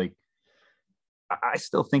 But it's like I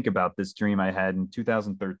still think about this dream I had in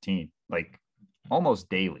 2013, like almost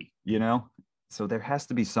daily, you know? So there has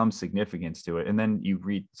to be some significance to it. And then you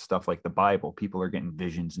read stuff like the Bible, people are getting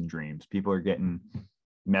visions and dreams, people are getting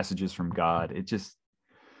messages from God. It just,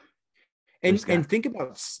 and think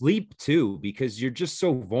about sleep too, because you're just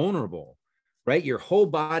so vulnerable, right? Your whole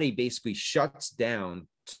body basically shuts down,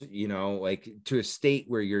 you know, like to a state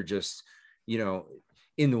where you're just, you know,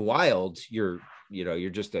 in the wild, you're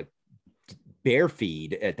just a bear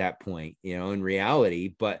feed at that point, you know, in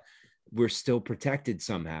reality, but we're still protected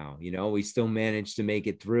somehow, you know, we still manage to make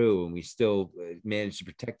it through and we still manage to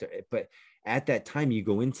protect it. But at that time, you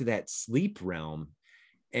go into that sleep realm.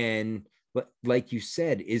 And like you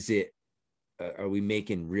said, are we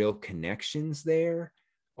making real connections there?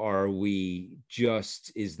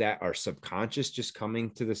 Is that our subconscious just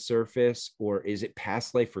coming to the surface, or is it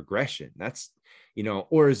past life regression? That's, you know,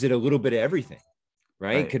 or is it a little bit of everything,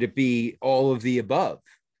 right? Could it be all of the above?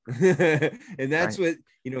 And that's what,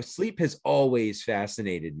 you know, sleep has always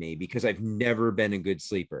fascinated me because I've never been a good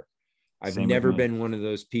sleeper. I've never been one of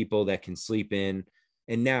those people that can sleep in.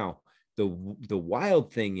 And now the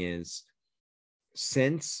wild thing is,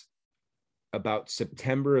 since about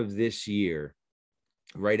September of this year,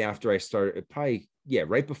 right after I started,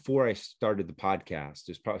 right before I started the podcast,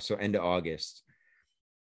 it's probably so end of August,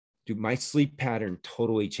 dude, my sleep pattern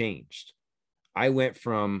totally changed. I went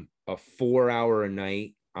from a 4 hour a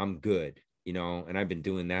night, I'm good, you know, and I've been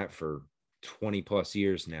doing that for 20 plus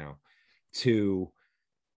years now, to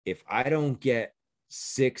if I don't get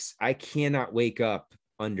I cannot wake up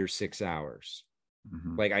under 6 hours.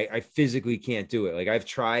 Mm-hmm. Like I physically can't do it. Like I've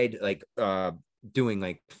tried like doing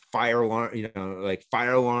like fire alarm, you know, like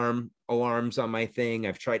fire alarms on my thing.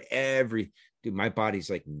 I've tried dude, my body's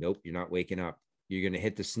like, nope, you're not waking up. You're going to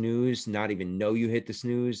hit the snooze, not even know you hit the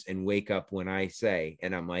snooze, and wake up when I say.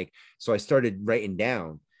 And I'm like, so I started writing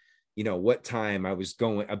down, you know, what time I was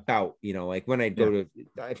going about, you know, like when I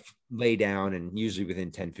I lay down and usually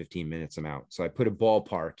within 10, 15 minutes, I'm out. So I put a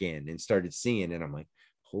ballpark in and started seeing, and I'm like,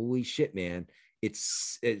 holy shit, man.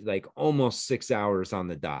 It's like almost 6 hours on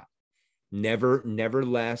the dot. Never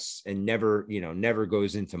less, and never, you know, never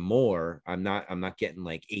goes into more. I'm not getting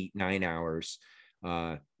like 8, 9 hours,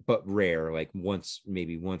 but rare, like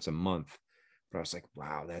maybe once a month. But I was like,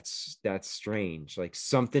 wow, that's strange. Like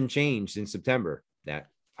something changed in September that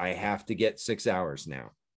I have to get 6 hours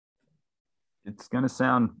now. It's going to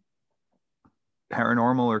sound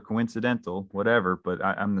paranormal or coincidental, whatever, but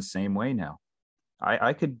I'm the same way now.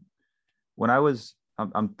 I could, when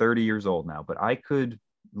I'm 30 years old now, but I could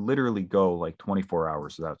literally go like 24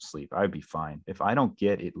 hours without sleep. I'd be fine. If I don't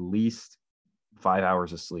get at least 5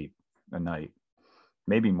 hours of sleep a night,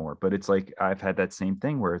 maybe more, but it's like, I've had that same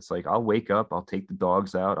thing where it's like, I'll wake up, I'll take the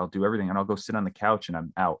dogs out, I'll do everything, and I'll go sit on the couch and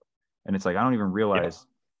I'm out. And it's like, I don't even realize.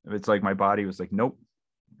 It's like my body was like, nope,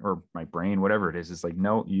 or my brain, whatever it is, it's like,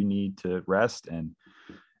 no, you need to rest. And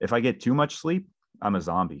if I get too much sleep, I'm a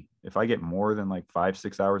zombie. If I get more than like 5,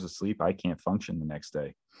 6 hours of sleep, I can't function the next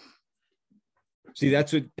day. See,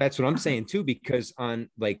 that's what I'm saying too, because on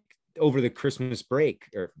like over the Christmas break,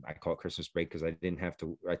 or I call it Christmas break because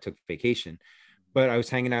I took vacation, but I was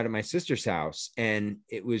hanging out at my sister's house, and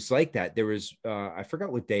it was like that. There was, I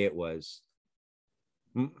forgot what day it was.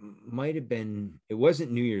 Might have been, it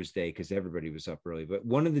wasn't New Year's Day because everybody was up early, but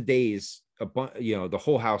one of the days, you know, the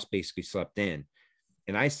whole house basically slept in,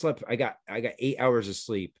 and I got 8 hours of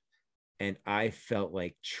sleep, and I felt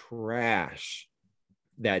like trash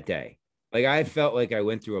that day. Like I felt like I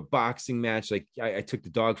went through a boxing match. Like I took the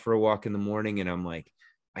dog for a walk in the morning, and I'm like,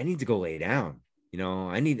 I need to go lay down. You know,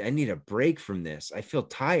 I need a break from this. I feel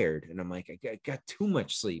tired, and I'm like, I got too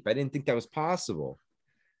much sleep. I didn't think that was possible.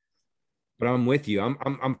 But I'm with you.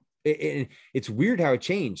 It's weird how it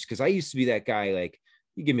changed, because I used to be that guy, like,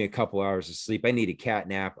 you give me a couple hours of sleep, I need a cat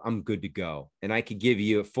nap, I'm good to go. And I could give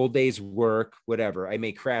you a full day's work, whatever. I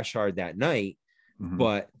may crash hard that night,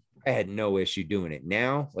 but I had no issue doing it.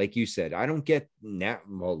 Now, like you said, I don't get nap.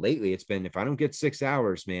 Well, lately it's been, if I don't get 6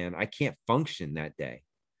 hours, man, I can't function that day.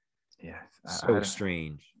 Yeah. So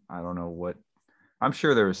strange. I don't know what, I'm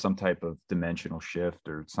sure there was some type of dimensional shift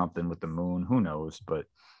or something with the moon. Who knows? But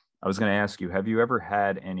I was going to ask you, have you ever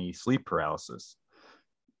had any sleep paralysis?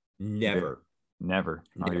 Never. Never.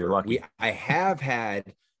 Oh, you're lucky. I have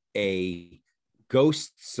had a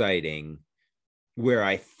ghost sighting where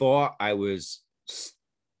I thought I was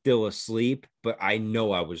still asleep, but I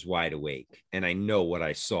know I was wide awake, and I know what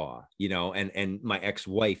I saw, you know, and my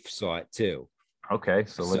ex-wife saw it too. Okay.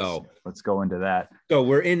 So let's go into that. So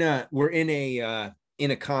we're in a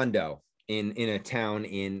condo in a town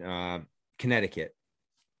in Connecticut.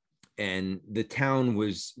 And the town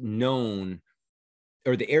was known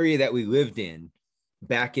or the area that we lived in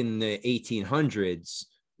back in the 1800s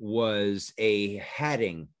was a hat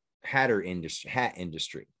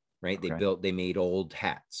industry, right? Okay. They made old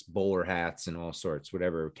hats, bowler hats and all sorts,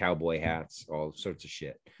 whatever, cowboy hats, all sorts of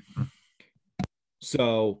shit. Mhm.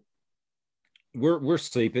 So we're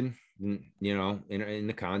sleeping, you know, in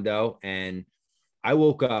the condo, and I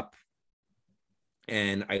woke up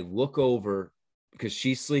and I look over because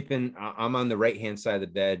she's sleeping. I'm on the right hand side of the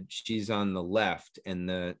bed. She's on the left, and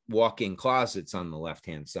the walk-in closet's on the left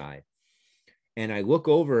hand side. And I look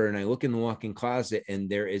over and I look in the walk-in closet, and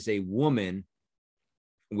there is a woman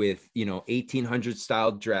with, you know, 1800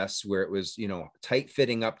 style dress where it was, you know, tight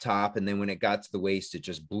fitting up top. And then when it got to the waist, it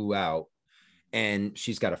just blew out. And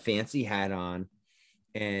she's got a fancy hat on.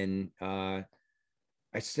 And I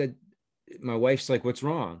said, my wife's like, what's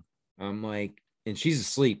wrong? I'm like, and she's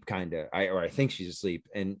asleep, kind of. I think she's asleep.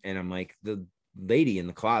 And I'm like, the lady in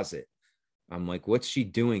the closet. I'm like, what's she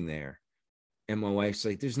doing there? And my wife's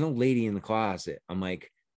like, there's no lady in the closet. I'm like,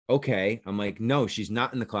 okay. I'm like, no, she's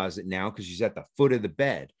not in the closet now because she's at the foot of the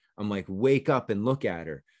bed. I'm like, wake up and look at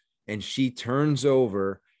her. And she turns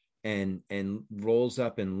over and rolls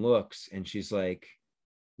up and looks, and she's like,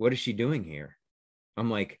 what is she doing here?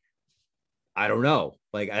 I'm like, I don't know.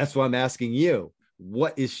 Like, that's why I'm asking you.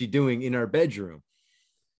 What is she doing in our bedroom?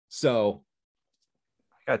 So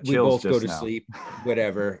I got we chills both go just to now. sleep,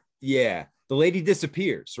 whatever. Yeah. The lady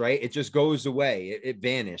disappears, right? It just goes away. It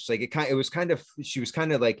vanished. Like it was kind of, she was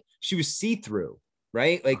kind of like, she was see-through,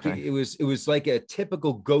 right? Like Okay. it was like a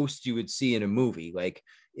typical ghost you would see in a movie. Like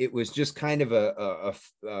it was just kind of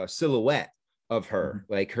a silhouette of her,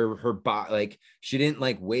 Mhm. like her body, like she didn't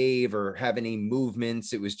like wave or have any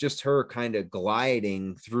movements. It was just her kind of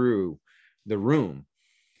gliding through the room.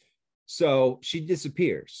 So she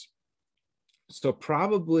disappears. So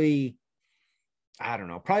probably, I don't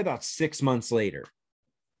know, probably about 6 months later,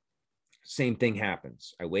 same thing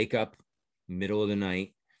happens. I wake up middle of the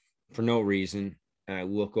night for no reason, and I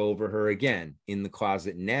look over her again. In the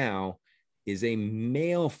closet now is a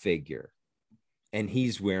male figure, and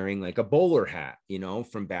he's wearing like a bowler hat, you know,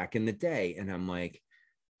 from back in the day. And I'm like,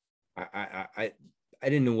 I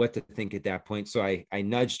didn't know what to think at that point. So I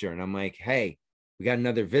nudged her and I'm like, hey, we got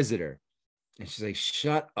another visitor. And she's like,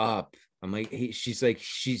 shut up. I'm like, she's like,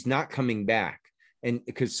 she's not coming back. And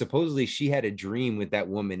because supposedly she had a dream with that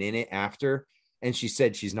woman in it after, and she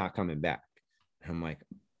said she's not coming back. And I'm like,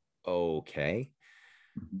 okay.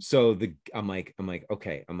 Mhm. So I'm like,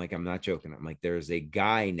 okay. I'm like, I'm not joking. I'm like, there's a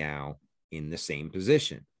guy now in the same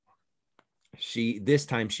position. This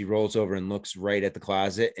time she rolls over and looks right at the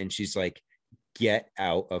closet, and she's like, get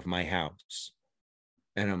out of my house.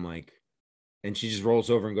 And I'm like, and she just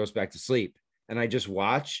rolls over and goes back to sleep. And I just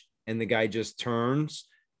watch, and the guy just turns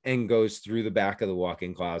and goes through the back of the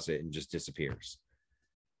walk-in closet and just disappears.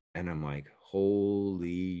 And I'm like,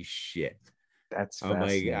 holy shit. That's I'm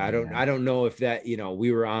like, fascinating, I man. don't know if that, you know,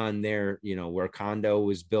 we were on their, you know, where condo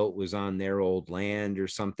was built was on their old land or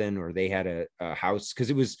something, or they had a house, because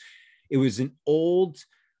it was an old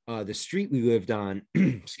the street we lived on,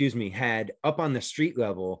 excuse me, had up on the street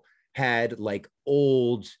level, had like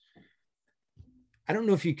old, I don't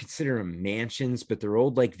know if you consider them mansions, but they're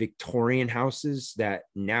old like Victorian houses that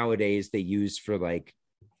nowadays they use for like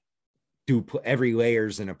every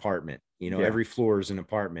layer's an apartment, you know, Yeah. every floor is an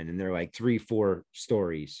apartment, and they're like 3, 4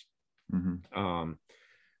 stories. Hmm. Um,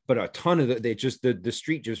 but a ton of they just the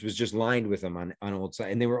street just was just lined with them on old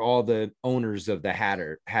side, and they were all the owners of the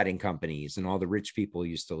hatting companies, and all the rich people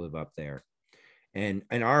used to live up there. And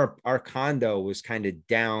our condo was kind of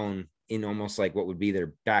down in almost like what would be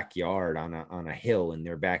their backyard on a hill in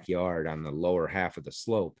their backyard on the lower half of the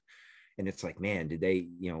slope. And it's like, man, did they,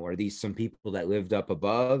 you know, are these some people that lived up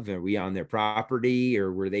above? Are we on their property,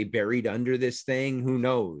 or were they buried under this thing? Who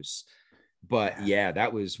knows? But Yeah, yeah,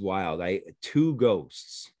 that was wild. Two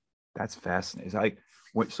ghosts. that's fascinating. It's like,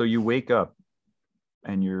 so you wake up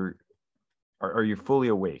and are you fully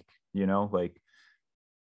awake? You know, like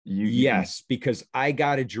you can. Yes, because I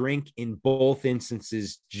got a drink in both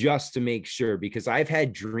instances just to make sure, because I've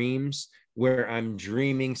had dreams where I'm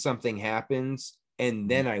dreaming something happens and Mhm.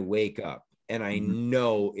 then I wake up and I Mhm.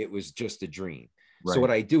 know it was just a dream. So Right.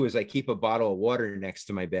 what I do is I keep a bottle of water next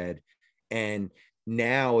to my bed, and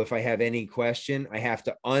now if I have any question, I have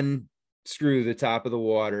to unscrew the top of the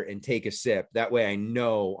water and take a sip. That way I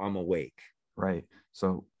know I'm awake. Right.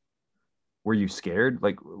 So were you scared?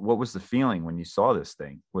 Like, what was the feeling when you saw this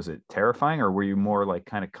thing? Was it terrifying, or were you more like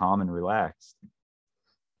kind of calm and relaxed?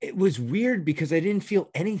 It was weird because I didn't feel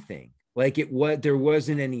anything. Like there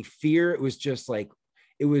wasn't any fear. It was just like,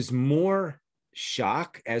 it was more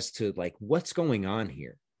shock as to like, what's going on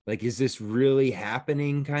here? Like, is this really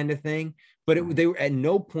happening, kind of thing? But they were at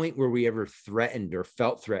no point were we ever threatened or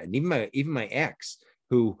felt threatened. Even my ex,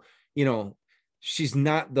 who, you know, she's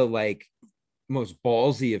not the like most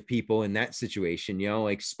ballsy of people in that situation,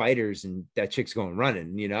 like spiders and that chick's going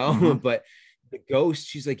running, Mm-hmm. but the ghost,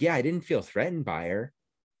 she's like, yeah, I didn't feel threatened by her.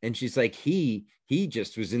 And she's like, he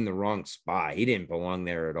just was in the wrong spot. He didn't belong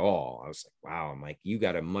there at all. I was like, wow. I'm like, you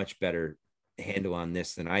got a much better handle on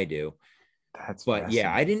this than I do. That's But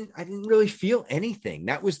yeah, I fascinating. didn't really feel anything.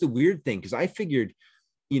 That was the weird thing, because I figured,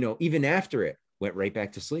 even after it, went right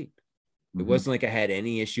back to sleep. It Mm-hmm. wasn't like I had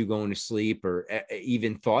any issue going to sleep or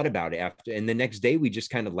even thought about it after. And the next day we just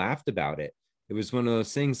kind of laughed about it. It was one of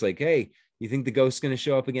those things like, hey, you think the ghost's going to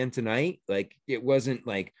show up again tonight? Like, it wasn't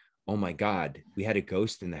like, oh my God, we had a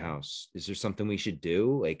ghost in the house. Is there something we should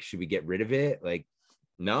do? Like, should we get rid of it? Like,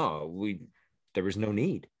 no, there was no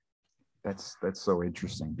need. That's so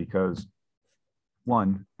interesting because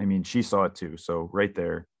one, I mean, she saw it too. So right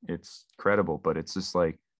there, it's credible, but it's just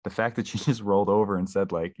like the fact that she just rolled over and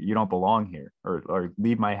said, like, you don't belong here or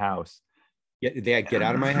leave my house. Get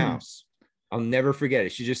out of my house. I'll never forget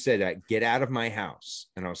it. She just said that, get out of my house.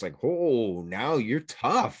 And I was like, oh, now you're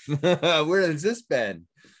tough. Where has this been?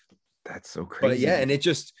 That's so But crazy, yeah, and man.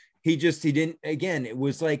 he didn't, again, it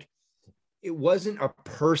was like, it wasn't a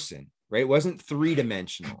person, right? It wasn't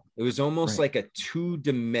three-dimensional. It was almost Right. like a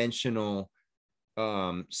two-dimensional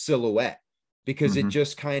silhouette, because it Mm-hmm.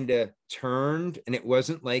 just kind of turned, and it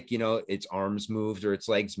wasn't like, its arms moved or its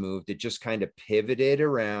legs moved. It just kind of pivoted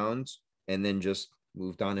around and then just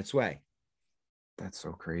moved on its way. That's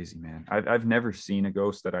so crazy, man. I've never seen a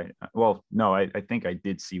ghost that well, no, I think I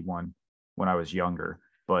did see one when I was younger,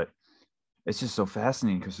 but it's just so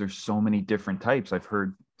fascinating because there's so many different types. I've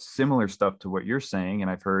heard similar stuff to what you're saying,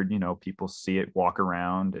 and I've heard, people see it walk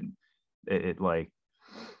around and it like,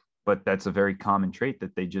 but that's a very common trait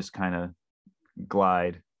that they just kind of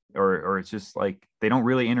glide or it's just like they don't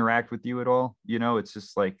really interact with you at all. It's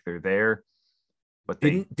just like they're there, but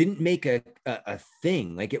they Didn't make a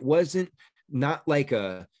thing. Like, it wasn't, not like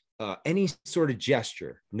a any sort of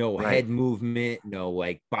gesture, no right. head movement, no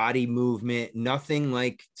like body movement, nothing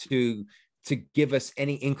like to give us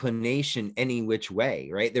any inclination any which way,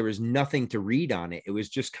 right? There was nothing to read on it. It was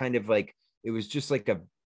just kind of like, it was just like a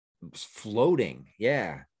floating.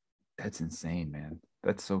 Yeah. That's insane, man.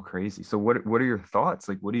 That's so crazy. So what are your thoughts?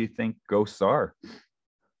 Like, what do you think ghosts are?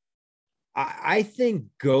 I think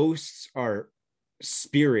ghosts are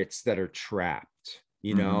spirits that are trapped,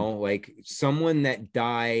 Mm-hmm. like someone that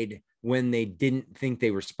died when they didn't think they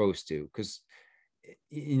were supposed to. Because,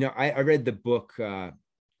 I read the book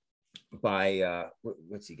by,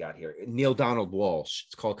 what's he got here? Neil Donald Walsh.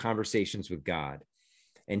 It's called Conversations with God.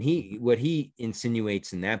 And what he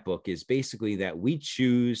insinuates in that book is basically that we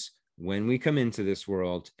choose when we come into this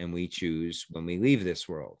world and we choose when we leave this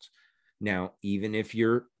world. Now, even if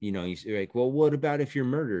you're like, well, what about if you're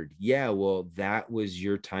murdered? Yeah, well, that was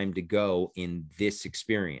your time to go in this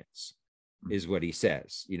experience, is what he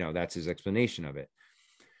says. That's his explanation of it.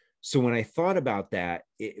 So when I thought about that,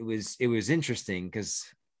 it was interesting, because,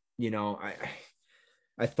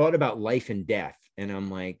 I thought about life and death, and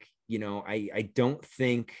I'm like, I don't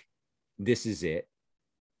think this is it.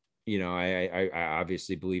 I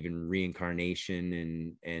obviously believe in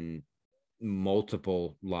reincarnation and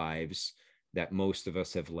multiple lives that most of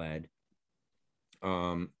us have led.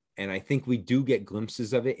 And I think we do get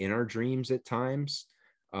glimpses of it in our dreams at times.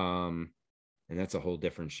 And that's a whole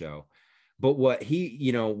different show. But what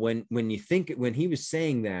he, when he was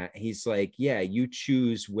saying that, he's like, yeah, you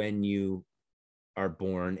choose when you are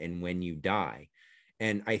born and when you die.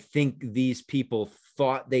 And I think these people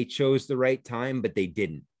thought they chose the right time, but they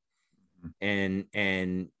didn't. And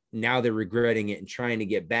now they're regretting it and trying to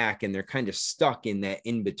get back, and they're kind of stuck in that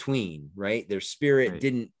in between, right? Their spirit Right.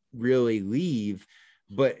 didn't really leave,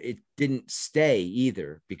 but it didn't stay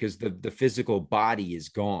either, because the physical body is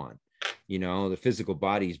gone. The physical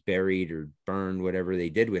body's buried or burned, whatever they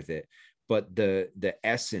did with it, but the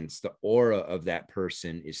essence, the aura of that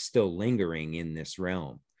person is still lingering in this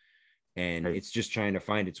realm, and Right. it's just trying to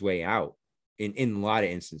find its way out. In a lot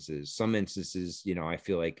of instances, some instances, I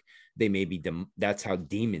feel like they may be that's how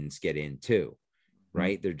demons get in too, Mhm.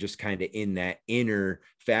 right? They're just kind of in that inner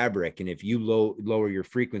fabric, and if you lower your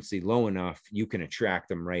frequency low enough, you can attract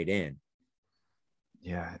them right in.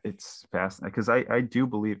 Yeah, it's fascinating because I do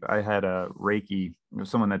believe I had a Reiki,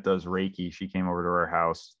 someone that does Reiki. She came over to our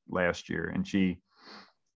house last year and she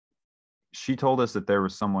told us that there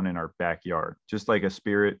was someone in our backyard, just like a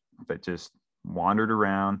spirit that just wandered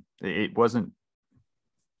around. It wasn't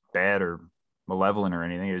bad or malevolent or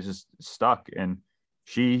anything. It was just stuck. And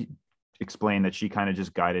she explained that she kind of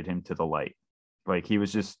just guided him to the light. Like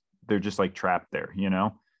they're just like trapped there, you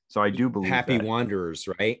know? So I do believe Happy that. wanderers,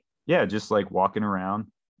 right? Yeah, just like walking around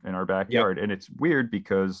in our backyard. Yep. And it's weird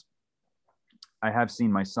because I have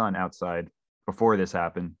seen my son outside before this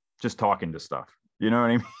happened, just talking to stuff. You know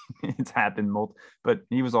what I mean? It's happened but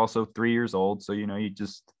he was also 3 years old. So, you know, you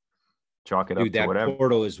just chalk it up to whatever. That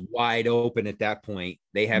portal is wide open at that point.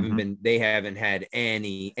 They haven't had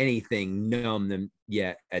anything numb them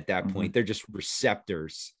yet at that point. They're just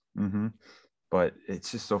receptors. But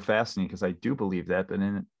it's just so fascinating because I do believe that. But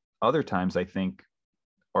then other times I think,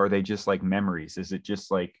 are they just like memories? Is it just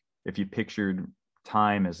like if you pictured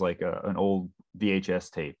time as like an old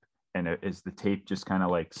VHS tape, and is the tape just kind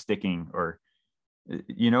of like sticking, or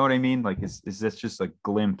you know what I mean? Like, is this just a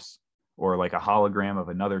glimpse or like a hologram of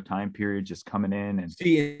another time period just coming in? And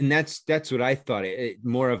see, and that's what I thought. It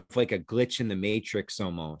more of like a glitch in the matrix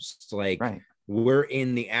almost. Like we're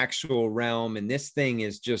in the actual realm, and this thing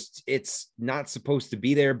is just, it's not supposed to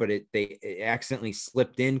be there, but it accidentally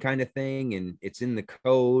slipped in, kind of thing, and it's in the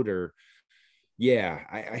code. Or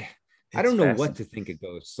I don't know what to think of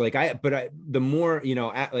ghosts. Like the more, you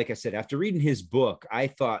know, like I said, after reading his book, I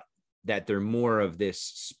thought that they're more of this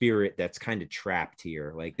spirit that's kind of trapped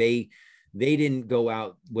here. Like they didn't go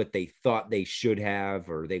out what they thought they should have,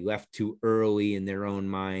 or they left too early in their own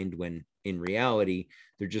mind, when in reality,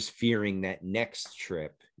 they're just fearing that next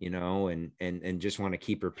trip, you know, and just want to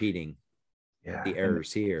keep repeating the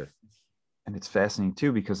errors here. And it's fascinating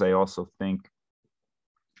too, because I also think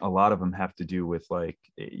a lot of them have to do with like,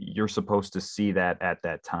 you're supposed to see that at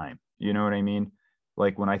that time. You know what I mean?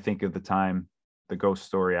 Like when I think of the ghost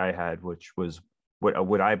story I had, which was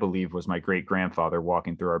what I believe was my great grandfather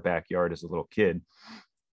walking through our backyard as a little kid,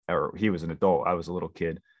 or he was an adult, I was a little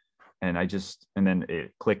kid. And then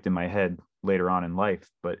it clicked in my head later on in life.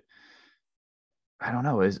 But I don't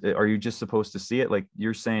know, are you just supposed to see it? Like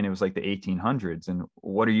you're saying it was like the 1800s, and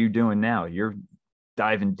what are you doing now? You're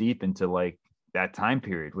diving deep into like that time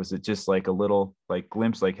period. Was it just like a little like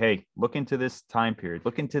glimpse, like, hey, look into this time period,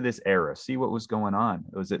 look into this era, see what was going on?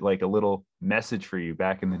 Was it like a little message for you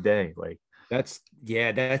back in the day? Like that's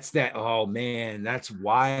that. Oh man, that's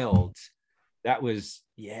wild. That was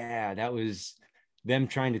them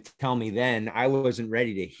trying to tell me then. I wasn't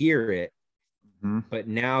ready to hear it. But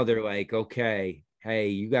now they're like, okay, hey,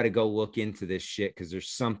 you got to go look into this shit because there's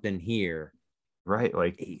something here. Right.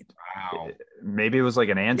 Like, wow. Maybe it was like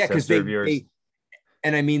an ancestor of yours.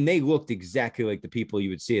 And I mean, they looked exactly like the people you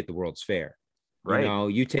would see at the World's Fair. Right. You know,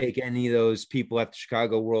 you take any of those people at the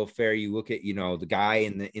Chicago World Fair, you look at, you know, the guy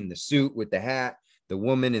in the suit with the hat, the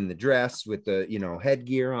woman in the dress with the, you know,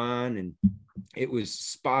 headgear on, and it was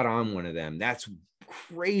spot on one of them. That's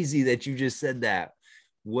crazy that you just said that.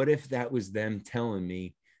 What if that was them telling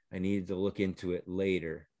me I needed to look into it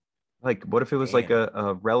later? Like, what if it was like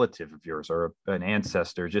a relative of yours or an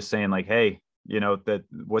ancestor just saying like, hey, you know, that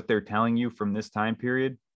what they're telling you from this time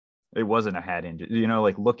period, it wasn't a hat engine, you know,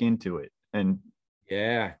 like look into it. And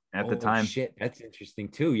at the time, shit, that's interesting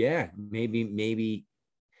too. Yeah, maybe.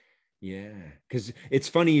 Yeah, because it's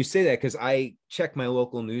funny you say that, because I check my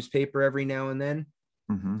local newspaper every now and then,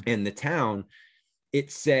 and the town, it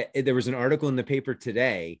said, there was an article in the paper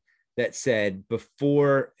today that said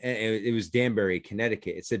before, it was Danbury,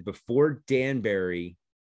 Connecticut. It said before Danbury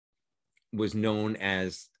was known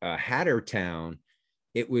as a Hatter town,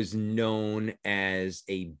 it was known as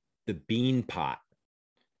the bean pot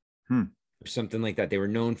or something like that. They were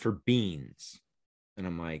known for beans. And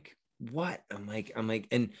I'm like, what? I'm like,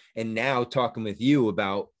 and now talking with you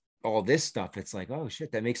about all this stuff, it's like, oh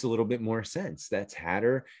shit, that makes a little bit more sense. That's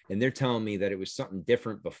Hatter. And they're telling me that it was something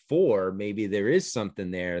different before. Maybe there is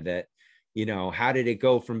something there that, you know, how did it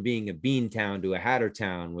go from being a bean town to a Hatter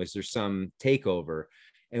town? Was there some takeover?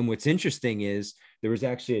 And what's interesting is there was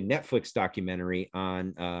actually a Netflix documentary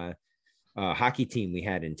on a hockey team we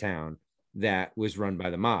had in town that was run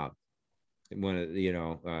by the mob. One of the, you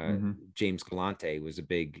know, James Galante was a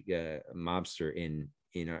big mobster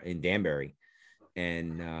in Danbury.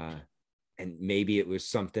 And maybe it was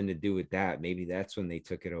something to do with that. Maybe that's when they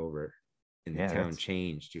took it over and the town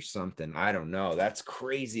changed or something. I don't know. That's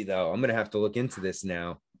crazy though. I'm going to have to look into this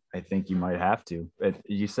now. I think you might have to.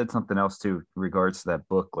 You said something else too, in regards to that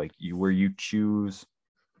book, like where you choose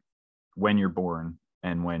when you're born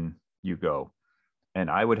and when you go.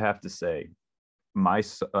 And I would have to say I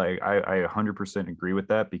 100% agree with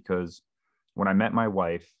that, because when I met my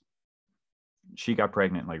wife, she got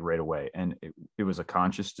pregnant like right away, and it was a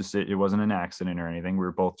conscious decision. It wasn't an accident or anything. We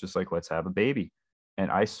were both just like, let's have a baby.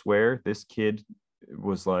 And I swear this kid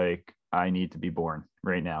was like, I need to be born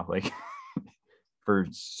right now. Like for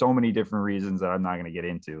so many different reasons that I'm not going to get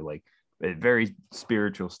into. Like very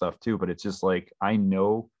spiritual stuff too, but it's just like, I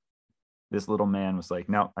know this little man was like,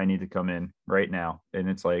 no, I need to come in right now. And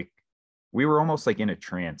it's like, we were almost like in a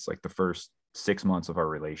trance, like the first 6 months of our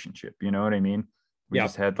relationship. You know what I mean? We Yeah.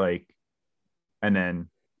 just had like, and then,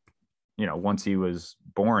 you know, once he was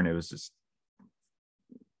born, it was just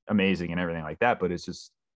amazing and everything like that. But it's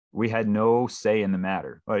just, we had no say in the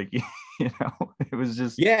matter. Like, you know, it was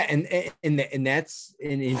just, Yeah. And that's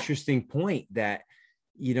an interesting point that,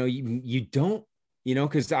 you know, you don't, you know,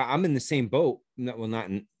 because I'm in the same boat. Well, not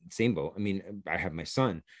in the same boat. I mean, I have my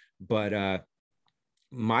son, but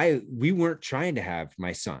we weren't trying to have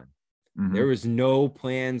my son. mhm. There was no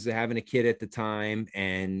plans of having a kid at the time.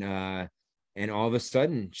 And all of a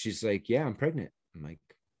sudden she's like, yeah, I'm pregnant. I'm like,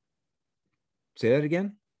 say that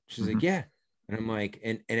again. She's like, Mhm. yeah. And I'm like,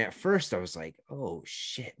 and at first I was like, oh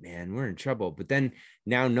shit, man, we're in trouble. But then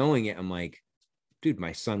now knowing it, I'm like, dude,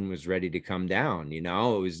 my son was ready to come down, you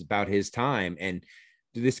know, it was about his time. And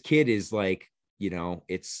this kid is like, you know,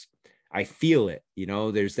 I feel it, you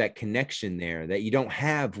know, there's that connection there that you don't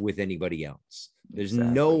have with anybody else. There's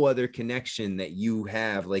Exactly. no other connection that you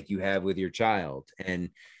have like you have with your child. And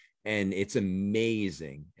it's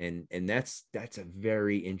amazing. And that's a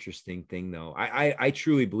very interesting thing though. I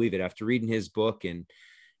truly believe it after reading his book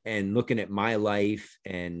and looking at my life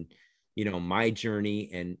and, you know, my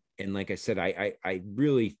journey. And like I said, I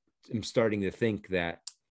really am starting to think that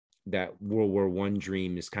World War I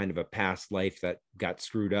dream is kind of a past life that got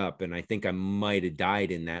screwed up. And I think I might have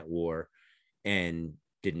died in that war and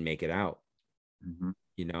didn't make it out, Mhm.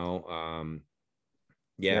 you know?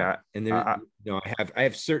 Yeah. Yeah. And there, you know, I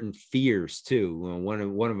have certain fears too. You know,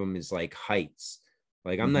 one of them is like heights.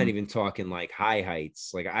 Like I'm not Mhm. even talking like high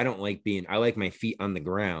heights. Like I don't like I like my feet on the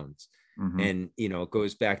ground. Mhm. And, you know, it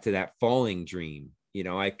goes back to that falling dream. You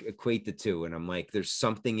know, I equate the two and I'm like, there's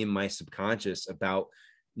something in my subconscious about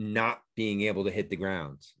not being able to hit the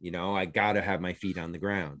ground. You know, I got to have my feet on the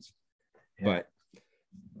ground. Yeah. But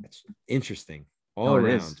it's interesting all No, it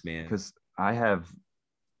around, is, man. because I have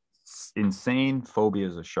insane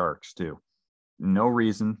phobias of sharks too. No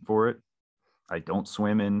reason for it. I don't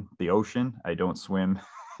swim in the ocean. I don't swim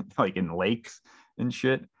like in lakes and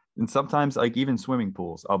shit. And sometimes, like even swimming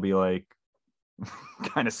pools, I'll be like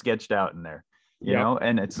kind of sketched out in there, you Yep. know?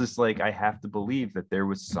 And it's just like, I have to believe that there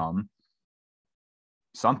was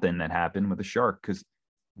something that happened with a shark, because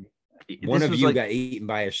One this of was you like, got eaten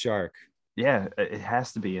by a shark. yeah, it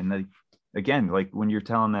has to be. And again, like when you're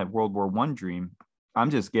telling that World War I dream, I'm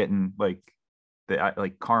just getting like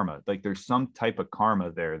like karma. Like there's some type of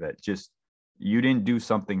karma there that just, you didn't do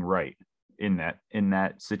something right in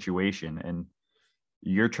that situation, and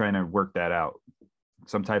you're trying to work that out.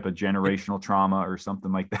 Some type of generational trauma or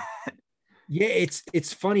something like that. Yeah,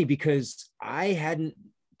 it's funny because I hadn't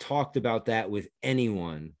talked about that with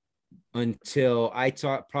anyone until I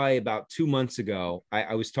talked probably about 2 months ago.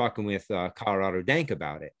 I was talking with Colorado Dank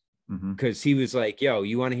about it Mm-hmm. because he was like, "Yo,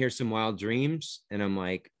 you want to hear some wild dreams?" And I'm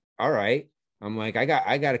like, "All right." I'm like, I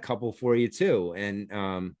got a couple for you too." And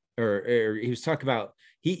or he was talking about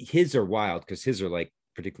his are wild because his are like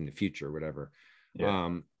predicting the future or whatever.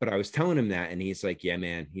 Yeah. But I was telling him that, and he's like, "Yeah,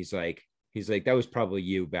 man." He's like, "That was probably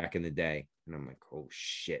you back in the day." And I'm like, "Oh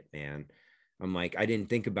shit, man." I'm like, I didn't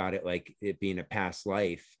think about it like it being a past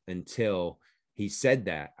life until he said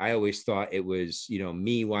that. I always thought it was, you know,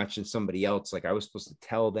 me watching somebody else. Like I was supposed to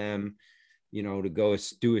tell them, you know, to go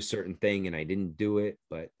do a certain thing, and I didn't do it.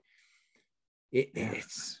 But Yeah.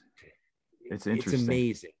 it's It's it's interesting.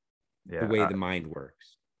 amazing the Yeah. way the mind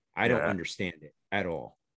works. I don't Yeah. understand it at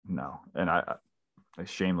all. No. And a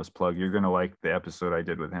shameless plug. You're gonna like the episode I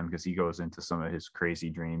did with him, because he goes into some of his crazy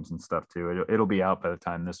dreams and stuff too. It'll be out by the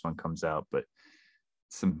time this one comes out, but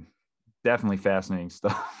some definitely fascinating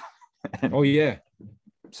stuff. And Oh yeah.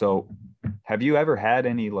 so, have you ever had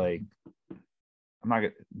any, like, I'm not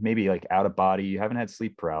gonna, maybe like out of body, you haven't had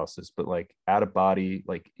sleep paralysis, but like out of body,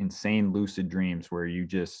 like insane lucid dreams where you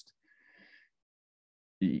just,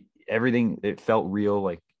 everything, it felt real,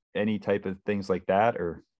 like any type of things like that?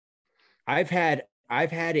 Or I've had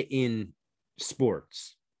it in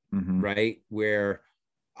sports, mm-hmm. right? Where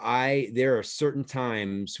there are certain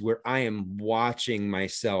times where I am watching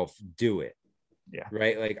myself do it. Yeah.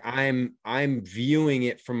 Right? Like I'm viewing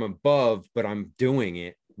it from above, but I'm doing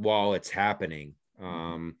it while it's happening.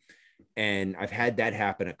 And I've had that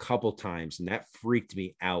happen a couple times, and that freaked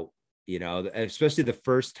me out, you know, especially the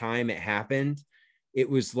first time it happened. It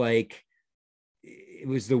was like it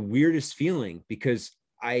was the weirdest feeling because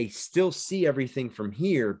I still see everything from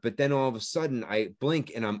here, but then all of a sudden I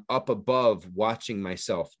blink and I'm up above watching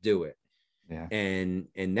myself do it. Yeah.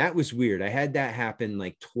 And that was weird. I had that happen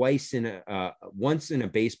like twice once in a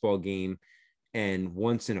baseball game and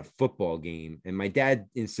once in a football game. And my dad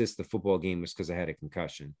insists the football game was because I had a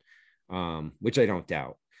concussion, which I don't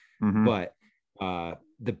doubt. Mm-hmm. But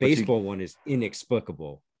the baseball one is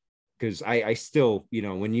inexplicable, because I still,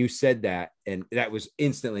 when you said that, and that was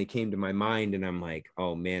instantly came to my mind, and I'm like,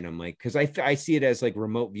 oh man, I'm like, because I see it as like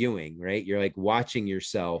remote viewing, right? You're like watching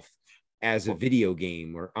yourself as a video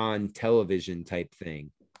game or on television type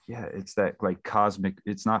thing. Yeah, it's that like cosmic,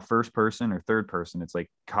 it's not first person or third person, it's like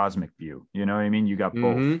cosmic view. You know what I mean? You got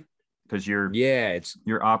both, because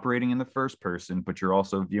you're operating in the first person, but you're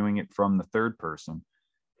also viewing it from the third person.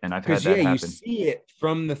 And I've had that happen. You see it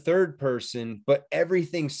from the third person, but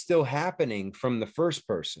everything's still happening from the first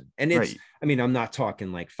person. And it's, I mean, I'm not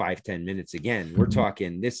talking like 5-10 minutes again. We're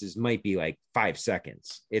talking, might be like 5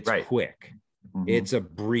 seconds. It's quick. It's a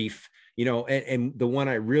brief, and the one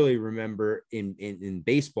I really remember in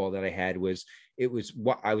baseball that I had was,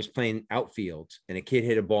 I was playing outfield and a kid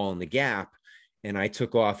hit a ball in the gap and I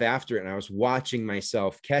took off after it and I was watching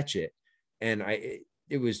myself catch it. And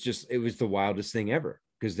it was the wildest thing ever.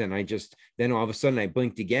 Because then all of a sudden I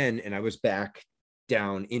blinked again and I was back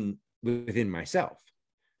down within myself,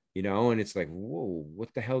 and it's like, whoa,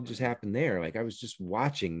 what the hell just happened there? Like I was just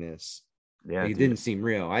watching this. Yeah, like, it didn't seem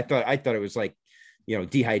real. I thought it was like,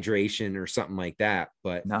 dehydration or something like that.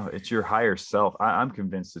 But no, it's your higher self. I'm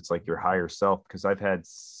convinced it's like your higher self, because I've had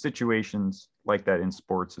situations like that in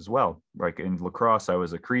sports as well. Like in lacrosse, I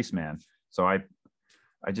was a crease man. So I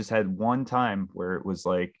just had one time where it was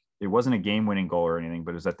like, it wasn't a game-winning goal or anything,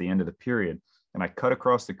 but it was at the end of the period. And I cut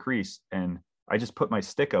across the crease and I just put my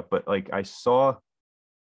stick up. But like I saw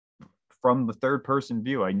from the third person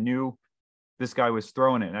view, I knew this guy was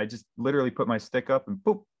throwing it. And I just literally put my stick up and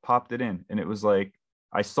boop, popped it in. And it was like,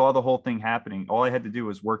 I saw the whole thing happening. All I had to do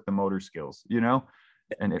was work the motor skills,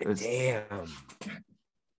 And it was, damn,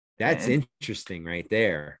 that's interesting right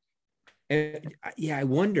there. And yeah, I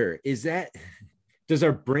wonder, does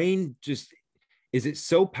our brain is it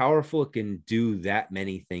so powerful it can do that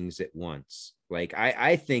many things at once? Like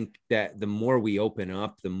I think that the more we open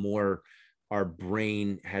up, the more our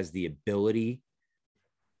brain has the ability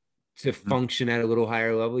to function at a little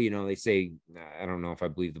higher level. They say, I don't know if I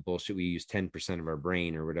believe the bullshit, we use 10% of our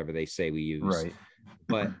brain or whatever they say we use. Right.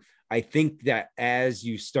 But I think that as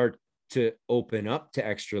you start to open up to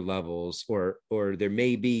extra levels, or there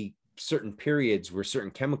may be certain periods where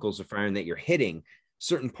certain chemicals are firing that you're hitting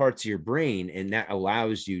certain parts of your brain, and that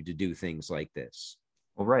allows you to do things like this.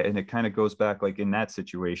 Well, right. And it kind of goes back, like in that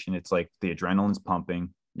situation, it's like the adrenaline's pumping,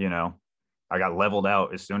 I got leveled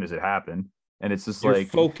out as soon as it happened. And it's just your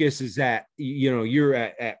focus is you're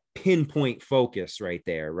at pinpoint focus right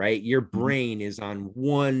there, right? Your brain is on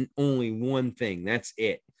only one thing. That's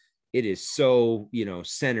it. It is so,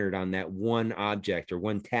 centered on that one object or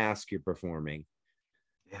one task you're performing.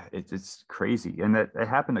 Yeah, it's crazy. And that it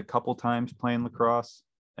happened a couple times playing lacrosse.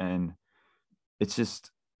 And it's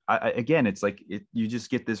just, again, it's like you just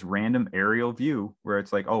get this random aerial view where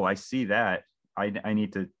it's like, oh, I see that. I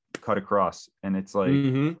need to cut across. And it's like,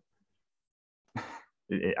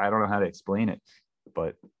 I don't know how to explain it,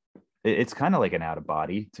 but it's kind of like an out of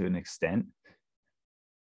body to an extent.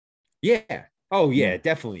 Yeah. Oh yeah, it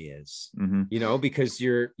definitely is. Because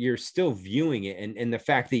you're still viewing it, and the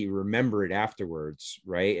fact that you remember it afterwards,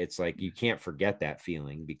 right? It's like you can't forget that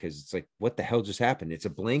feeling, because it's like, what the hell just happened? It's a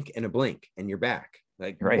blink and you're back.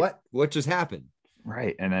 Like, right. What just happened?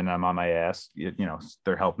 Right. And then I'm on my ass,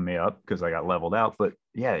 they're helping me up because I got leveled out. But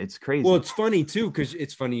yeah, it's crazy. Well, it's funny too, because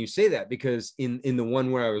it's funny you say that, because in the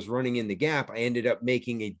one where I was running in the gap, I ended up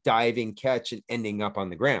making a diving catch and ending up on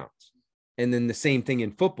the ground. And then the same thing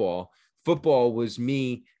in football. Football was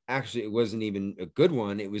me, actually, it wasn't even a good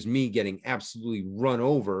one. It was me getting absolutely run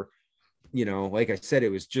over. Like I said,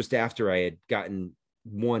 it was just after I had gotten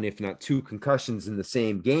one, if not two concussions in the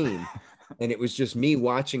same game. And it was just me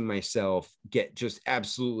watching myself get just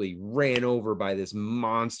absolutely ran over by this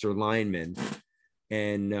monster lineman.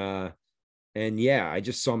 And yeah, I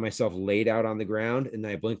just saw myself laid out on the ground, and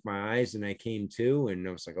I blinked my eyes and I came to, and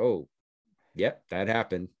I was like, oh, yep, that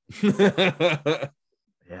happened.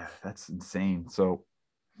 Yeah, that's insane. So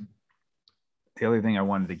the other thing I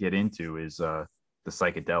wanted to get into is the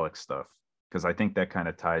psychedelic stuff, because I think that kind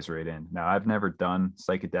of ties right in. Now, I've never done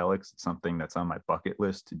psychedelics. It's something that's on my bucket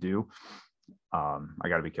list to do. I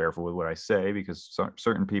got to be careful with what I say, because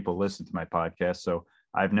certain people listen to my podcast. So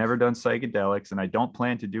I've never done psychedelics, and I don't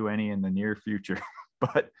plan to do any in the near future.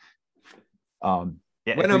 But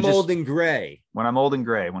yeah, when I'm old and gray, when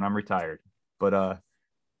I'm retired. But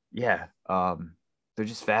they're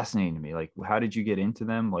just fascinating to me. Like, how did you get into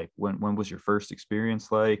them? Like, when was your first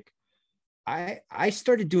experience like? I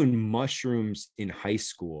started doing mushrooms in high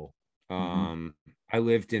school. Mm-hmm. I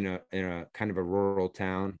lived in a kind of a rural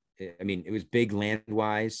town. I mean, it was big land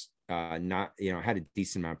wise. Not, had a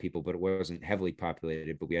decent amount of people, but it wasn't heavily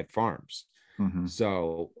populated. But we had farms, Mm-hmm.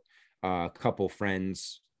 so a couple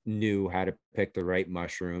friends knew how to pick the right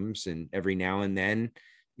mushrooms, and every now and then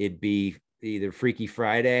it'd be either Freaky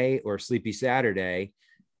Friday or Sleepy Saturday,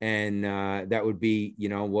 and that would be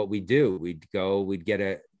what we do. We'd get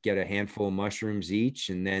a handful of mushrooms each,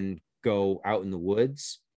 and then go out in the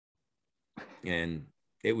woods, and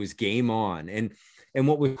it was game on. And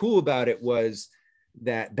what was cool about it was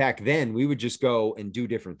that back then we would just go and do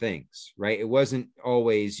different things, right? It wasn't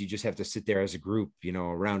always you just have to sit there as a group,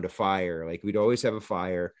 around a fire. Like, we'd always have a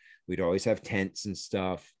fire, we'd always have tents and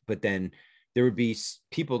stuff, but then there would be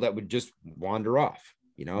people that would just wander off.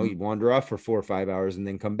 You'd wander off for 4 or 5 hours and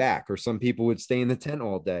then come back. Or some people would stay in the tent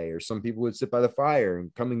all day, or some people would sit by the fire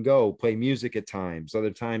and come and go, play music at times.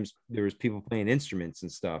 Other times there was people playing instruments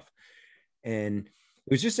and stuff. And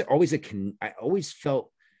it was just always I always felt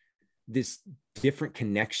this different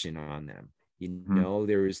connection on them.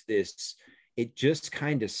 There was this, it just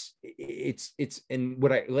kind of, it's, and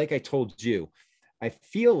what I told you, I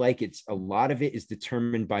feel like it's a lot of it is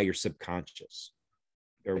determined by your subconscious,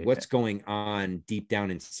 or what's going on deep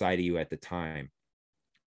down inside of you at the time.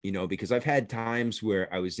 Because I've had times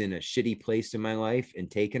where I was in a shitty place in my life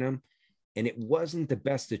and taken them, and it wasn't the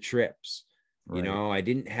best of trips. Right. I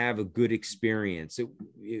didn't have a good experience.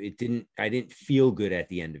 I didn't feel good at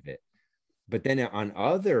the end of it. But then on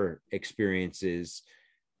other experiences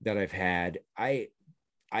that I've had, I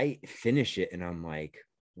finish it and I'm like,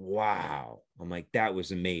 wow. I'm like, that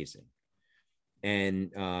was amazing.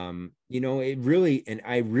 And it really, and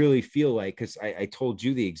I really feel like, because I told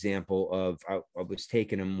you the example of I was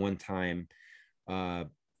taking them one time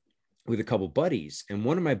with a couple buddies, and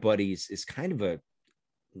one of my buddies is kind of a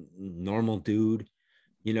normal dude,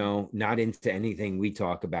 not into anything we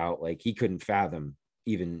talk about. Like, he couldn't fathom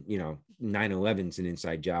even 9/11's an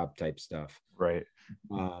inside job type stuff, right?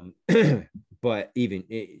 But even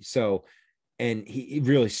so, and he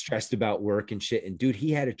really stressed about work and shit. And dude,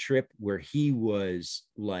 he had a trip where he was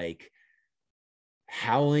like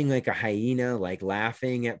howling like a hyena, like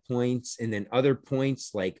laughing at points, and then other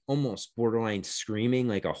points like almost borderline screaming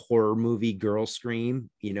like a horror movie girl scream,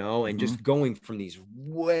 and just going from these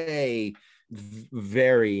way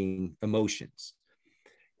varying emotions.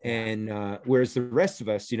 And whereas the rest of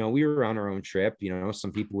us, we were on our own trip.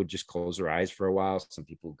 Some people would just close their eyes for a while, some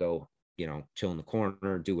people would go chill in the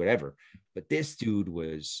corner, do whatever. But this dude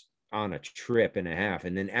was on a trip and a half,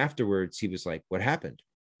 and then afterwards he was like, what happened?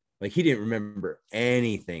 Like, he didn't remember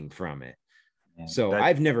anything from it. So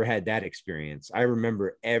I've never had that experience. I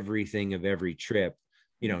remember everything of every trip,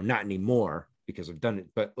 not anymore because I've done it,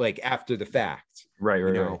 but like after the fact. Right.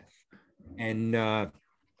 And but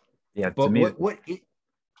to me,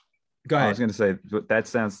 go ahead. I was going to say, that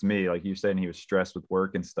sounds to me like you're saying he was stressed with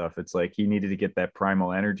work and stuff. It's like he needed to get that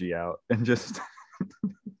primal energy out and just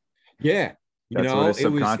yeah, that's what his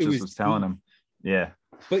subconscious was telling him. Yeah.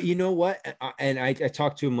 But you know what? And I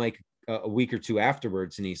talked to him like a week or two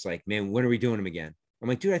afterwards, and he's like, man, when are we doing them again? I'm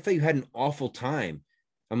like, dude, I thought you had an awful time.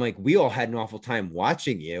 I'm like, we all had an awful time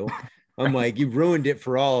watching you. I'm like, you ruined it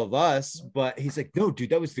for all of us. But he's like, no,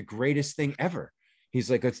 dude, that was the greatest thing ever.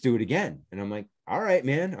 He's like, let's do it again. And I'm like, all right,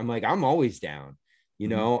 man. I'm like, I'm always down.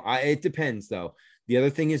 It depends though. The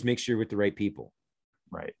other thing is, make sure you're with the right people.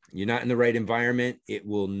 Right. You're not in the right environment, it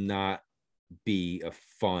will not be a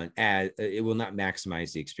fun, it will not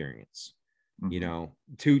maximize the experience.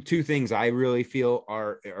 Two things I really feel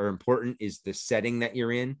are important is the setting that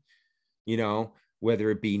you're in,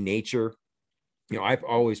 whether it be nature. I've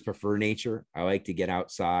always prefer nature. I like to get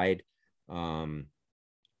outside. I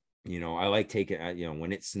like taking,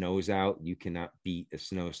 when it snows out, you cannot beat a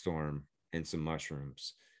snowstorm and some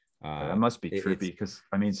mushrooms. That must be trippy because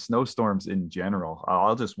I mean, snowstorms in general,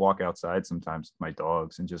 I'll just walk outside sometimes with my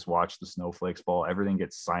dogs and just watch the snowflakes fall. Everything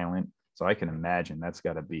gets silent. So I can imagine that's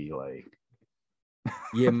got to be like.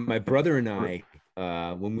 Yeah, my brother and I,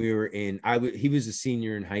 when we were he was a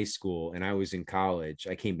senior in high school and I was in college.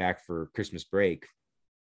 I came back for Christmas break,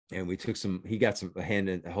 and we took he got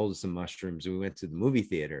a hold of some mushrooms, and we went to the movie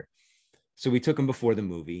theater. So we took them before the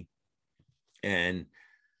movie, and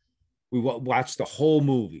we watched the whole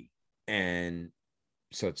movie. And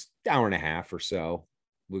so it's an hour and a half or so.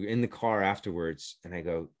 We're in the car afterwards, and I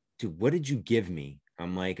go, dude, what did you give me?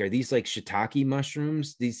 I'm like, are these like shiitake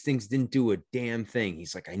mushrooms? These things didn't do a damn thing.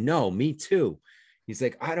 He's like, I know, me too. He's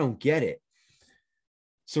like, I don't get it.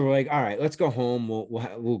 So we're like, all right, let's go home.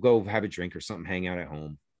 We'll go have a drink or something, hang out at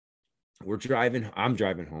home. I'm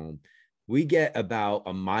driving home. We get about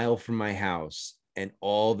a mile from my house, and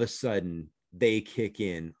all of a sudden they kick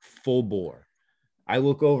in full bore. I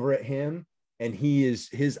look over at him, and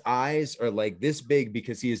his eyes are like this big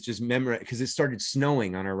because he is just memorized, because it started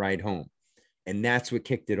snowing on our ride home. And that's what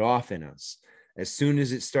kicked it off in us. As soon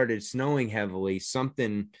as it started snowing heavily,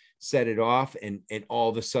 something set it off. And all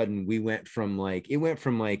of a sudden we went from like,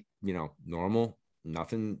 normal,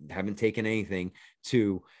 nothing, haven't taken anything,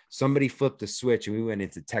 to somebody flipped the switch and we went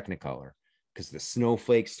into Technicolor, because the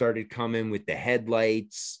snowflakes started coming with the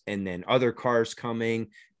headlights, and then other cars coming.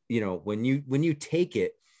 When you take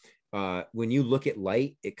it, when you look at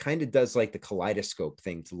light, it kind of does like the kaleidoscope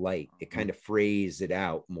thing to light. It kind of frays it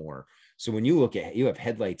out more. So when you have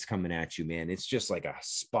headlights coming at you, man, it's just like a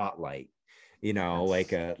spotlight,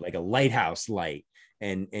 like a lighthouse light.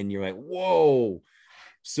 And you're like, whoa.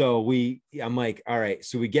 So I'm like, all right.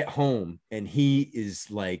 So we get home, and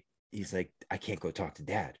he's like, I can't go talk to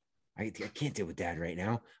dad. I can't deal with dad right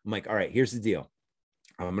now. I'm like, all right, here's the deal.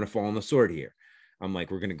 I'm going to fall on the sword here. I'm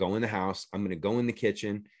like, we're going to go in the house. I'm going to go in the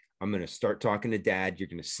kitchen. I'm going to start talking to dad. You're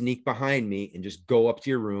going to sneak behind me and just go up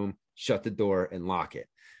to your room, shut the door, and lock it.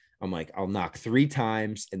 I'm like, I'll knock 3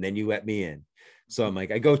 times and then you let me in. So I'm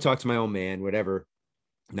like, I go talk to my old man, whatever,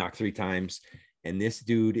 knock 3 times. And this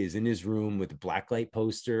dude is in his room with a blacklight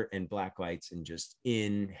poster and black lights and just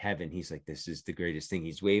in heaven. He's like, this is the greatest thing.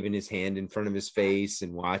 He's waving his hand in front of his face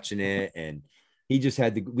and watching it. And he just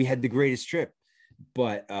we had the greatest trip.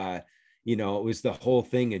 But, it was the whole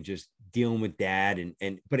thing of just dealing with dad,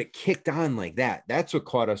 but it kicked on like that. That's what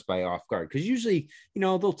caught us by off guard. Cause usually,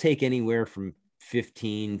 they'll take anywhere from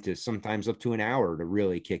 15 to sometimes up to an hour to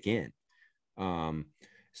really kick in.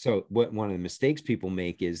 So one of the mistakes people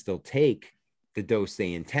make is they'll take the dose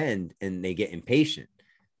they intend and they get impatient.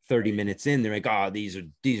 30 minutes in, they're like, oh, these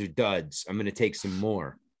are duds. I'm going to take some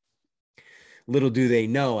more. Little do they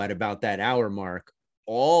know, at about that hour mark,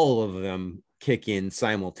 all of them kick in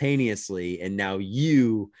simultaneously. And now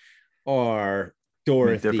you are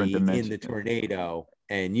Dorothy in the tornado,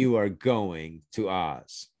 and you are going to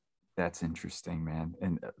Oz. That's interesting, man.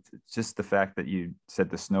 And just the fact that you said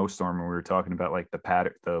the snowstorm, when we were talking about like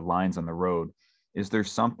the lines on the road, is there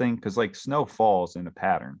something, because like snow falls in a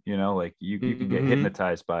pattern, like you can get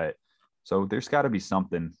hypnotized by it. So there's got to be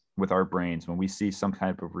something with our brains when we see some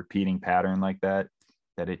kind of repeating pattern like that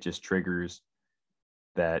it just triggers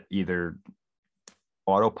that either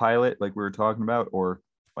autopilot, like we were talking about, or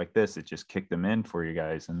like this, it just kicked them in for you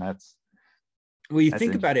guys. And that's, well, you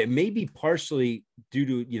think about it, maybe partially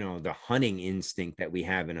due to, the hunting instinct that we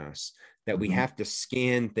have in us, that we have to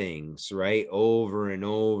scan things, right, over and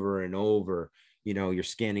over and over. You're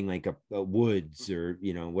scanning like a woods or,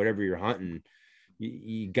 whatever you're hunting.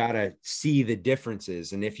 You got to see the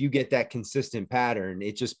differences. And if you get that consistent pattern,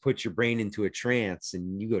 it just puts your brain into a trance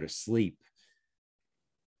and you go to sleep.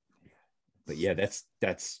 But yeah,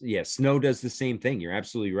 snow does the same thing. You're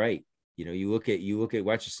absolutely right.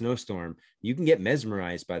 Watch a snowstorm, you can get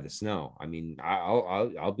mesmerized by the snow. I mean,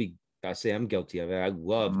 I'll say I'm guilty of it. I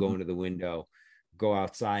love going to the window, go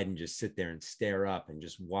outside and just sit there and stare up and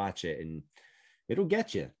just watch it, and it'll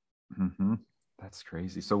get you. That's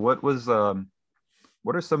crazy. So what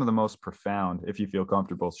are some of the most profound, if you feel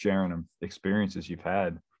comfortable sharing them, experiences you've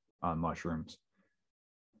had on mushrooms?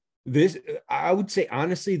 I would say,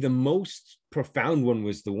 honestly, the most profound one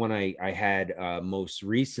was the one I had most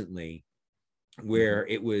recently, where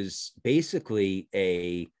it was basically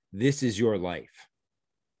this is your life.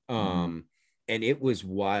 And it was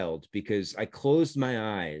wild because I closed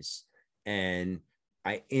my eyes and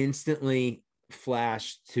I instantly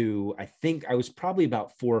flashed to, I think I was probably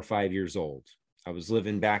about 4 or 5 years old. I was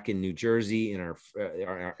living back in New Jersey in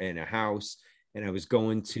in a house, and I was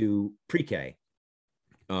going to pre-K.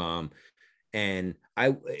 And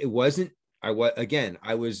I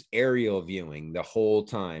was aerial viewing the whole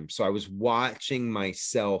time. So I was watching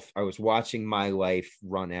myself. I was watching my life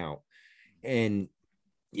run out, and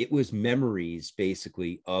it was memories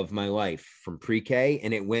basically of my life from pre-K,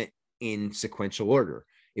 and it went in sequential order.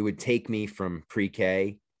 It would take me from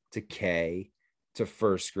pre-K to K to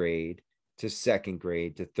first grade to second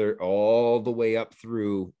grade to third, all the way up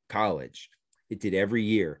through college. It did every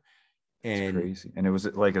year. And it's crazy. And it was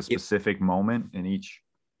like a specific moment in each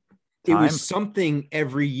time? It was something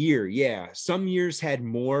every year. Yeah. Some years had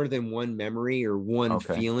more than one memory or one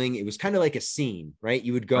feeling. It was kind of like a scene, right?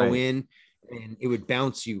 You would go in and it would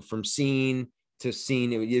bounce you from scene to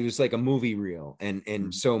scene. It was like a movie reel.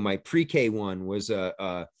 And so my pre-K one was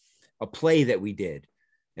a play that we did.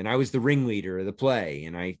 and I was the ringleader of the play.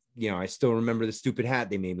 And I still remember the stupid hat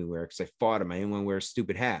they made me wear because I fought him. I didn't want to wear a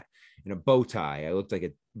stupid hat and a bow tie. I looked like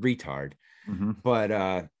a retard. Mm-hmm.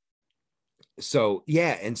 But so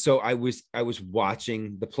yeah, and so I was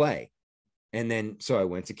watching the play. And then so I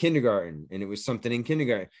went to kindergarten, and it was something in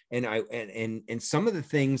kindergarten, and and some of the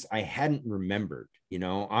things I hadn't remembered,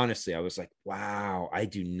 honestly, I was like, wow, I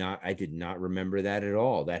did not remember that at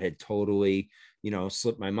all. That had totally,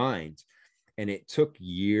 slipped my mind. And it took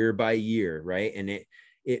year by year, right? And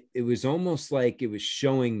it was almost like it was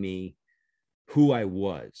showing me who I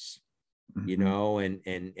was, Mm-hmm.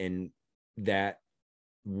 and that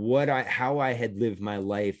how I had lived my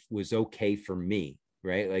life was okay for me,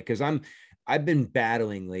 right? Like, because I've been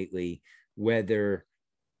battling lately whether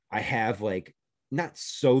I have like not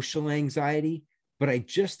social anxiety, but I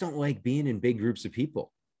just don't like being in big groups of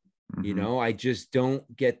people. Mm-hmm. I just don't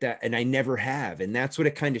get that. And I never have. And that's what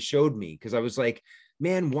it kind of showed me. Cause I was like,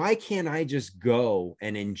 man, why can't I just go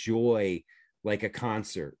and enjoy like a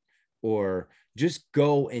concert or just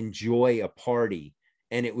go enjoy a party?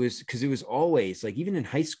 And it was because it was always like, even in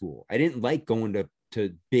high school, I didn't like going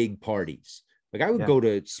to big parties. Like, I would Yeah. go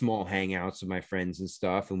to small hangouts with my friends and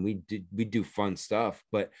stuff, and we do fun stuff,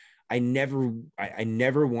 but I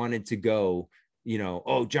never wanted to go,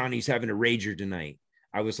 oh, Johnny's having a rager tonight.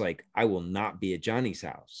 I was like, I will not be at Johnny's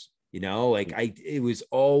house. Like, it was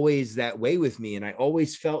always that way with me. And I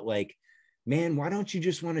always felt like, man, why don't you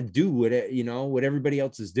just want to do what everybody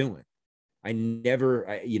else is doing? I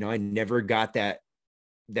never got that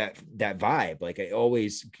vibe. Like, I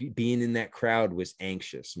always, being in that crowd was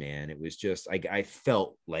anxious, man. It was just, I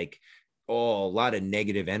felt like, a lot of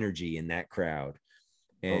negative energy in that crowd.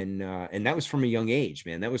 Oh, And that was from a young age,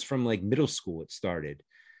 man. That was from like middle school. It started.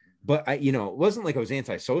 But it wasn't like I was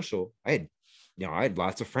antisocial. I had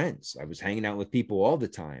lots of friends. I was hanging out with people all the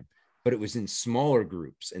time, but it was in smaller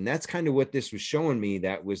groups. And that's kind of what this was showing me.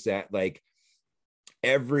 That was that, like,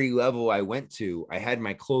 every level I went to, I had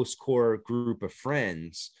my close core group of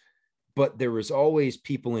friends, but there was always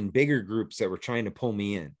people in bigger groups that were trying to pull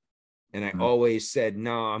me in. And I mm-hmm. always said,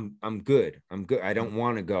 no, I'm good. I'm good. I don't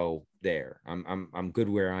want to go there. I'm good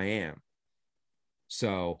where I am.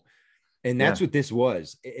 So, and Yeah. that's what this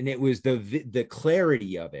was. And it was the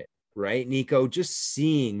clarity of it, right, Nico? Just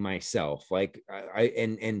seeing myself, like,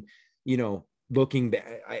 looking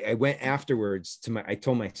back. I went afterwards I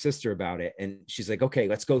told my sister about it, and she's like, okay,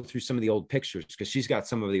 let's go through some of the old pictures, because she's got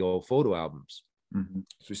some of the old photo albums. Mm-hmm.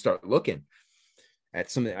 So we start looking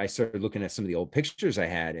at I started looking at some of the old pictures I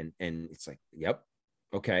had, and it's like, yep,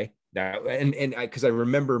 okay, that, and because I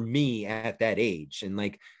remember me at that age, and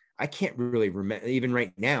like, I can't really remember, even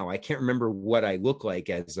right now, I can't remember what I look like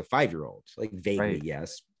as a 5-year-old, like vaguely, Right.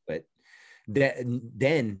 yes, but that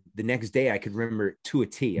then the next day I could remember it to a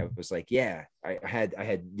T. I was like, yeah, I had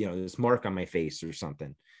this mark on my face or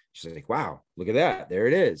something. She's like, wow, look at that, there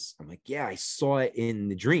it is. I'm like, yeah, I saw it in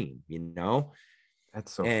the dream.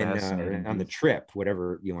 That's so And fascinating, on the dude. trip,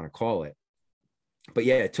 whatever you want to call it. But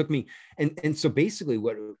yeah, it took me, and so basically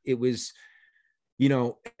what it was,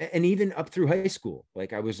 and even up through high school,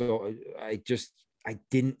 like, I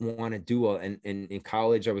didn't want to do and in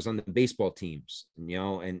college I was on the baseball teams,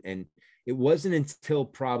 and it wasn't until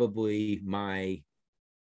probably my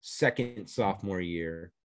second sophomore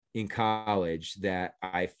year in college that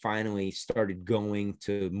I finally started going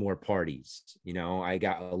to more parties. I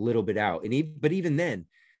got a little bit out, but even then,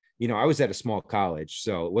 I was at a small college,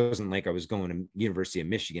 so it wasn't like I was going to University of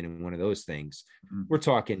Michigan and one of those things. Mm-hmm. We're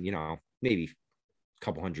talking, maybe a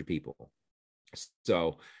couple hundred people.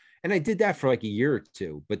 So, and I did that for like a year or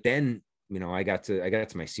two, but then, I got to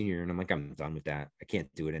my senior year, and I'm like, I'm done with that. I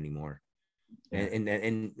can't do it anymore. Yeah.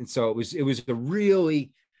 And so it was a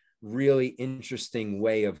really, really interesting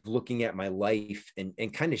way of looking at my life,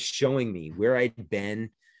 and kind of showing me where I'd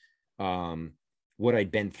been, what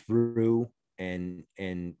I'd been through, and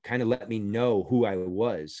kind of let me know who I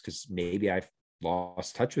was, because maybe I've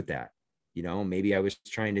lost touch with that. Maybe I was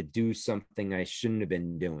trying to do something I shouldn't have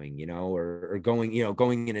been doing, or going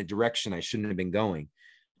in a direction I shouldn't have been going.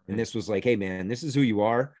 And Right. this was like, hey man, this is who you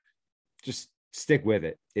are. Just stick with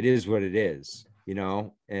it. It is what it is,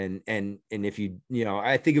 and if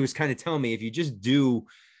I think it was kind of telling me, if you just do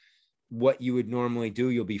what you would normally do,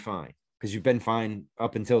 you'll be fine, because you've been fine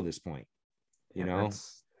up until this point, you Yeah, know?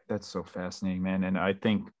 that's so fascinating, man. And I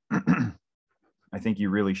think I think you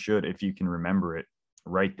really should, if you can remember it,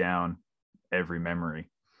 write down every memory,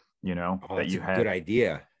 Oh, that that's a you good had,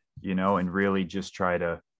 idea. and really just try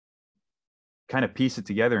to kind of piece it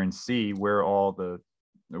together and see where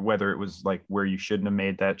whether it was like where you shouldn't have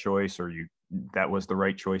made that choice, or that was the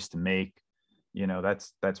right choice to make, you know,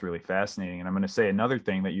 that's really fascinating. And I'm going to say another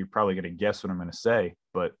thing that you're probably going to guess what I'm going to say,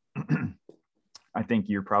 but I think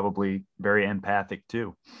you're probably very empathic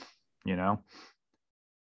too, you know?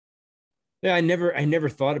 Yeah, I never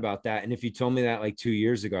thought about that. And if you told me that like 2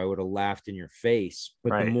 years ago, I would have laughed in your face. But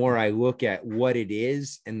the Right. more I look at what it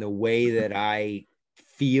is and the way that I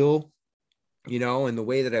feel, and the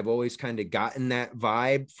way that I've always kind of gotten that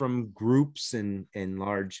vibe from groups and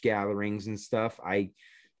large gatherings and stuff,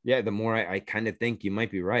 the more I kind of think you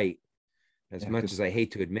might be right, as Yeah, much as I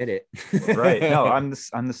hate to admit it. right. No, I'm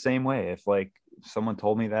the same way. If like someone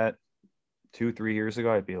told me that 2-3 years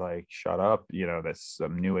ago, I'd be like, shut up, you know, that's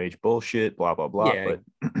some new age bullshit, blah blah blah. Yeah,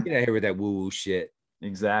 But get out of here with that woo woo shit.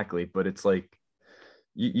 exactly. But it's like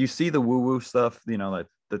you see the woo woo stuff, you know,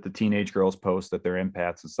 that the teenage girls post that they're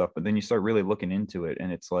empaths and stuff, but then you start really looking into it,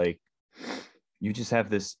 and it's like you just have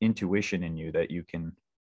this intuition in you that you can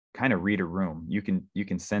kind of read a room. You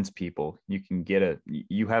can sense people.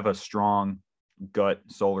 You have a strong gut,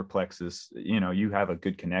 solar plexus. You know, you have a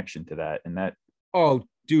good connection to that, and that. Oh,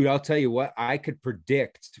 dude, I'll tell you what, I could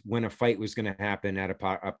predict when a fight was going to happen at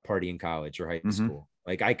a party in college or high school.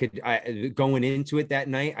 Like going into it that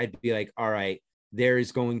night, I'd be like, all right, there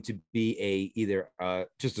is going to be either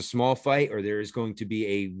just a small fight or there is going to be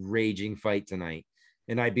a raging fight tonight.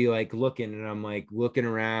 And I'd be like looking, and I'm like looking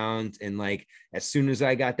around, and like as soon as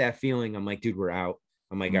I got that feeling, I'm like, dude, we're out.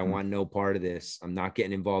 I'm like, I want no part of this. I'm not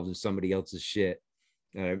getting involved in somebody else's shit.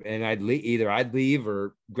 And I'd leave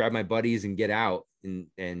or grab my buddies and get out,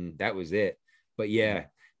 and that was it. But yeah,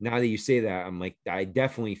 now that you say that, I'm like, I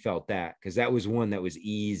definitely felt that, because that was one that was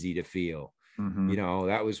easy to feel.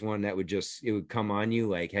 That was one that it would come on you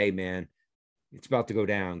like, hey man, it's about to go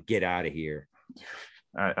down, get out of here.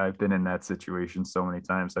 I've been in that situation so many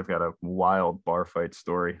times. I've got a wild bar fight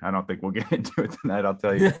story. I don't think we'll get into it tonight, I'll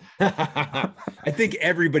tell you. I think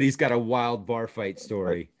everybody's got a wild bar fight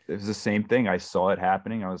story. It was the same thing. I saw it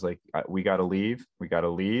happening. I was like, we got to leave. We got to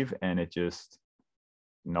leave. And it just,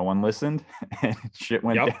 no one listened and shit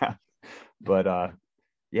went down. But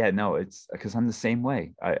yeah, no, it's because I'm the same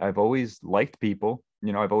way. I've always liked people,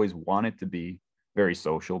 you know, I've always wanted to be very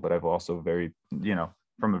social, but I've also very, you know,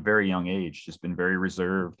 from a very young age, just been very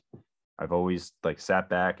reserved. I've always like sat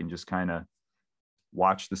back and just kind of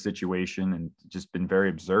watched the situation and just been very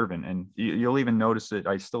observant. And you'll even notice it.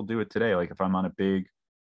 I still do it today. Like if I'm on a big,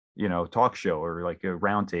 you know, talk show or like a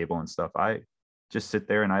round table and stuff, I just sit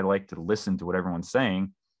there and I like to listen to what everyone's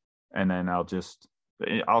saying. And then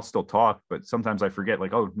I'll still talk, but sometimes I forget,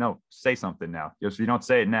 like, oh no, say something now. If you don't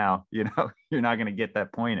say it now, you know, you're not going to get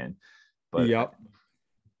that point in. But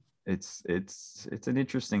it's an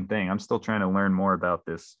interesting thing. I'm still trying to learn more about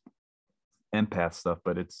this empath stuff,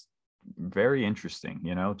 but it's very interesting,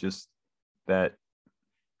 you know, just that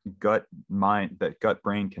gut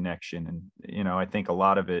brain connection. And, you know, I think a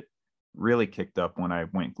lot of it really kicked up when I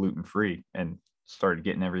went gluten-free and started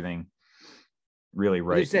getting everything really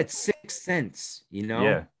right. There's that sixth sense, you know.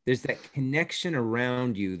 Yeah. There's that connection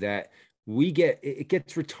around you that it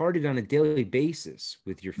gets retarded on a daily basis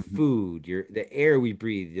with your food, the air we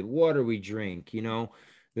breathe, the water we drink, you know,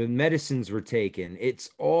 the medicines we're taking. It's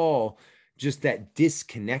all just that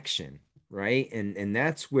disconnection, right? And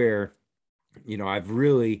that's where, you know, I've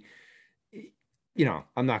really, you know,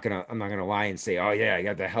 I'm not gonna lie and say, oh yeah, I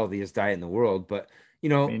got the healthiest diet in the world, but you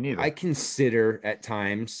know, I consider at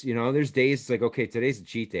times, you know, there's days it's like, okay, today's a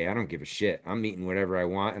cheat day. I don't give a shit. I'm eating whatever I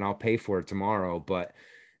want and I'll pay for it tomorrow. But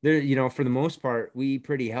there, you know, for the most part, we eat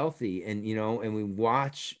pretty healthy, and, you know, and we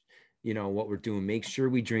watch, you know, what we're doing, make sure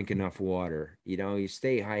we drink enough water, you know, you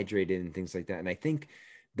stay hydrated and things like that. And I think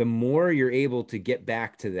the more you're able to get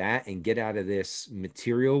back to that and get out of this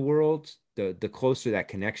material world, the closer that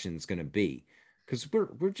connection is going to be, because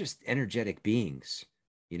we're just energetic beings.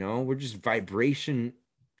 You know, we're just vibration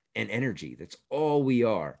and energy. That's all we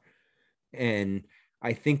are. And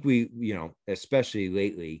I think we, you know, especially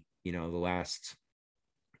lately, you know, the last,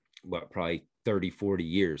 probably 30, 40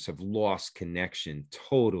 years have lost connection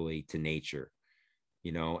totally to nature,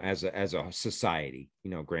 you know, as a society.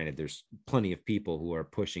 You know, granted, there's plenty of people who are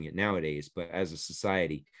pushing it nowadays, but as a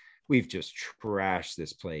society, we've just trashed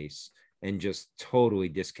this place and just totally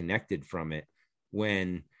disconnected from it.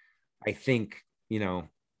 When I think, you know,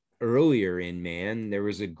 earlier in man, there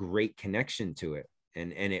was a great connection to it,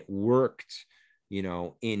 and it worked, you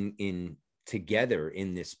know, in together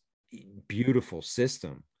in this beautiful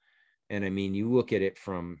system. And I mean, you look at it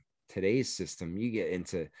from today's system, you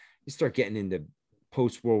start getting into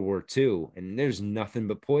post World War II, and there's nothing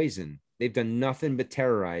but poison. They've done nothing but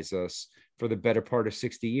terrorize us for the better part of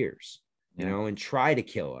 60 years, you know, and try to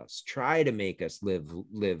kill us, try to make us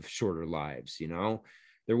live shorter lives, you know.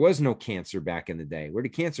 there was no cancer back in the day. Where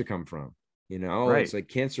did cancer come from? Right. It's like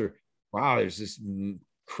cancer. Wow, there's this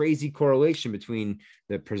crazy correlation between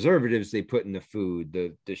the preservatives they put in the food,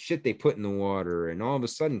 the shit they put in the water, and all of a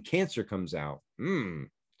sudden cancer comes out.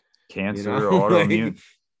 Cancer, Like, autoimmune,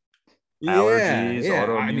 yeah, allergies, yeah.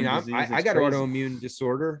 I mean, autoimmune disease. I It's got crazy. autoimmune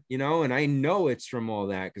disorder, and I know it's from all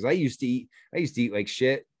that because I used to eat like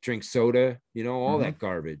shit, drink soda, all Mhm. that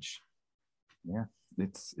garbage. Yeah,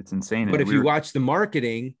 it's insane. But And if you watch the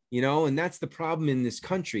marketing, and that's the problem in this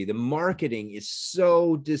country, the marketing is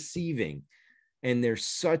so deceiving and they're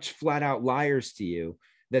such flat out liars to you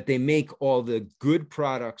that they make all the good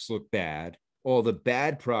products look bad, all the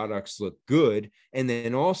bad products look good, and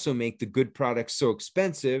then also make the good products so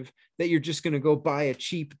expensive that you're just going to go buy a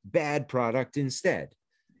cheap bad product instead.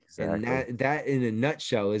 And exactly. that in a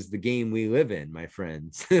nutshell is the game we live in, my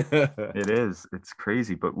friends. It is. It's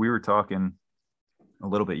crazy. But we were talking a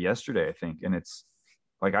little bit yesterday, I think, and it's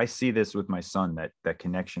like I see this with my son, that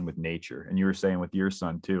connection with nature. And you were saying with your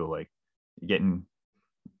son too, like getting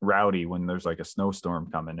rowdy when there's like a snowstorm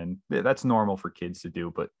coming, and that's normal for kids to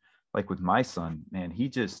do. But like with my son, man, he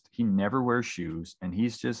never wears shoes, and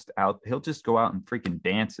he's just out. He'll just go out and freaking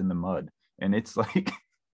dance in the mud, and it's like,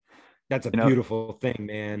 That's a you know, beautiful thing,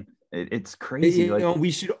 man. it's crazy. Like We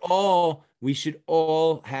should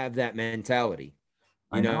all have that mentality.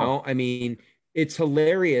 I know. I mean, it's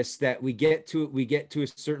hilarious that we get to a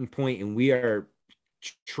certain point and we are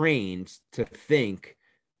trained to think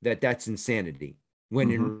that that's insanity, when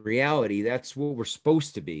Hmm. in reality that's what we're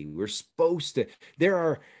supposed to be. We're supposed to. There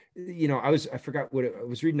are, I forgot what I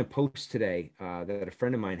was reading a post today that a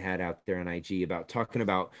friend of mine had out there on IG about talking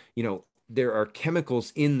about, there are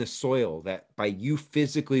chemicals in the soil that by you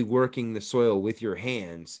physically working the soil with your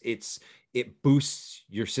hands, it boosts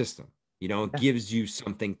your system. It Yeah. gives you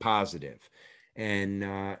something positive. And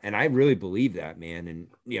I really believe that, man. And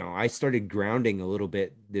I started grounding a little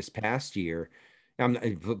bit this past year.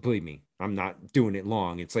 Believe me, I'm not doing it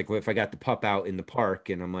long. It's like if I got the pup out in the park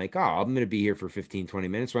and I'm like, oh, I'm going to be here for 15, 20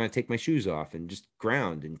 minutes. Why don't I take my shoes off and just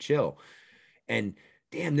ground and chill? And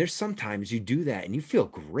damn, there's sometimes you do that and you feel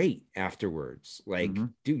great afterwards. Like, Hmm.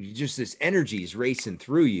 dude, you just this energy is racing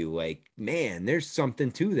through you. Like, man, there's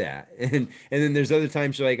something to that. And then there's other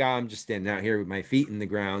times you're like, oh, I'm just standing out here with my feet in the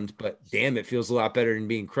ground, but damn, it feels a lot better than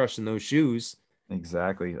being crushed in those shoes.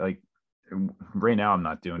 Exactly. Like right now, I'm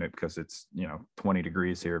not doing it because it's 20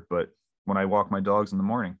 degrees here. But when I walk my dogs in the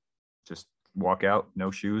morning, just walk out,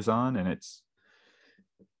 no shoes on, and it's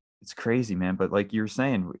crazy, man. But like you're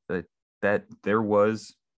saying, that there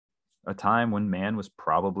was a time when man was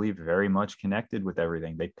probably very much connected with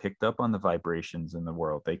everything. They picked up on the vibrations in the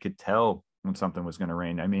world. They could tell when something was going to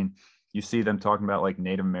rain. I mean, you see them talking about like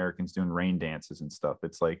Native Americans doing rain dances and stuff.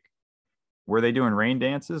 It's like, were they doing rain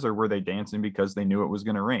dances or were they dancing because they knew it was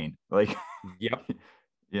going to rain? Like, Yep.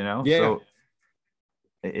 Yeah. so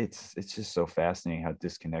it's just so fascinating how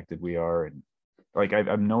disconnected we are. And like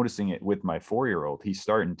I'm noticing it with my 4-year-old. He's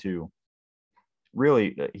starting to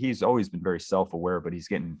really, he's always been very self-aware, but he's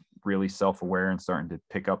getting really self-aware and starting to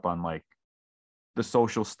pick up on like the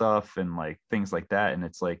social stuff and like things like that. And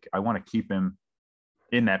it's like I want to keep him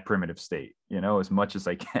in that primitive state, as much as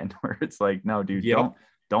I can, where it's like, no, dude, Yep.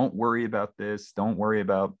 don't worry about this, don't worry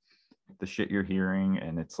about the shit you're hearing.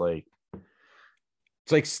 And it's like,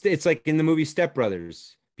 It's like in the movie Step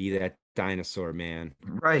Brothers. Be that dinosaur, man.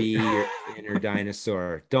 right. Be your inner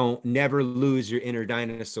dinosaur. Don't never lose your inner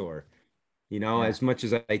dinosaur. Yeah. As much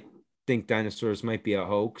as I think dinosaurs might be a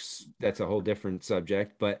hoax, that's a whole different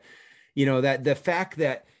subject. But that the fact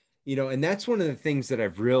that, and that's one of the things that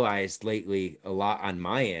I've realized lately a lot on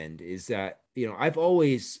my end is that, I've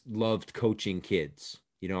always loved coaching kids.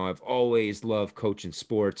 I've always loved coaching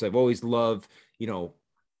sports. I've always loved,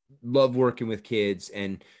 love working with kids.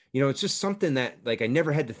 And, it's just something that like I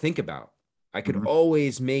never had to think about. I could Mhm.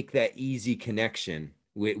 always make that easy connection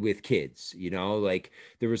with kids, like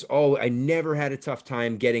I never had a tough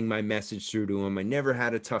time getting my message through to them. I never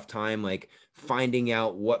had a tough time like finding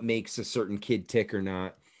out what makes a certain kid tick or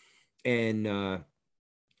not. And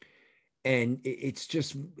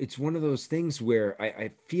it's one of those things where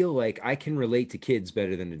I feel like I can relate to kids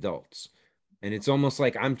better than adults. And it's almost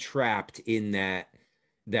like I'm trapped in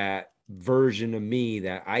that version of me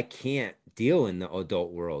that I can't deal in the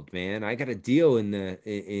adult world, man. I got to deal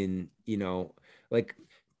in like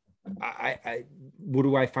I what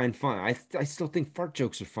do I find fun? I still think fart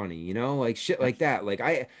jokes are funny, like shit like that. Like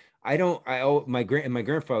I don't I oh my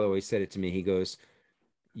grandfather always said it to me. He goes,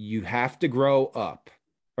 "You have to grow up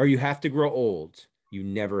or you have to grow old. You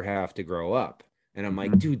never have to grow up." And I'm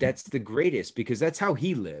like, Mhm. dude, that's the greatest because that's how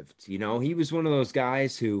he lived. He was one of those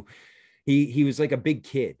guys who, he was like a big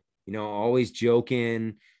kid, you know, always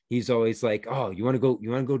joking. He's always like, oh, you want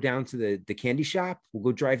to go down to the candy shop? We'll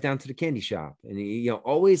go drive down to the candy shop. And he, you know,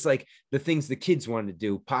 always like the things the kids wanted to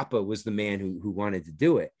do. Papa was the man who wanted to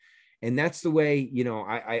do it. And that's the way, you know,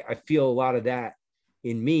 I feel a lot of that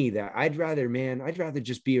in me, that I'd rather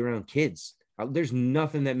just be around kids. There's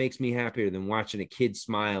nothing that makes me happier than watching a kid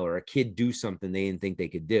smile or a kid do something they didn't think they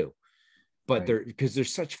could do. But Right. they're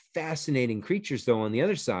such fascinating creatures though on the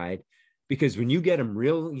other side, because when you get them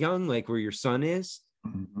real young, like where your son is,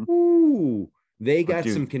 Mhm. ooh, they But got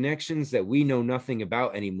dude, some connections that we know nothing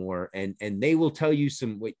about anymore. And they will tell you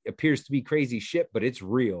some what appears to be crazy shit, but it's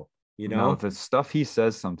real, you no, know? the stuff he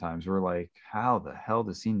says sometimes we're like, how the hell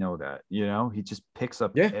does he know that? You know, he just picks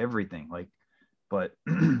up Yeah. everything. Like, but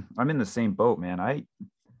I'm in the same boat, man. I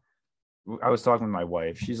was talking with my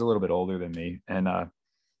wife. She's a little bit older than me, and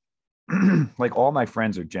like all my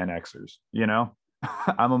friends are Gen Xers. You know,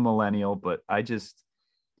 I'm a millennial, but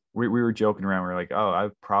we were joking around. We are like, oh, I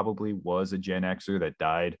probably was a Gen Xer that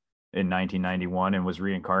died in 1991 and was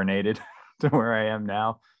reincarnated to where I am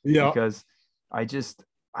now, Yeah. because I just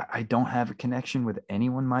I don't have a connection with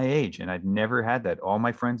anyone my age, and I've never had that. All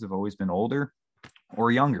my friends have always been older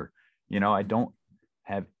or younger. You know, I don't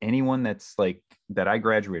have anyone that's like that I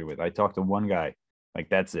graduated with. I talked to one guy, like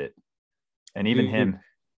that's it, and even Dude, him.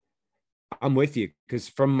 I'm with you, because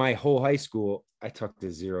from my whole high school, I talked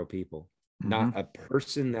to zero people. Not Mhm. a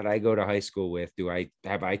person that I go to high school with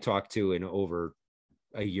I talked to in over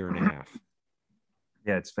a year and a half.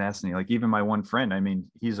 Yeah, it's fascinating. Like even my one friend, I mean,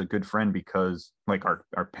 he's a good friend because like our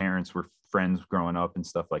parents were friends growing up and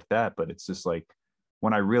stuff like that. But it's just like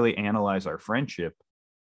when I really analyze our friendship,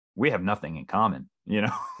 we have nothing in common, you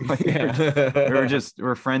know. Like Yeah.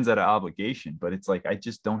 we're friends out of obligation, but it's like I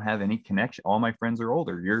just don't have any connection. All my friends are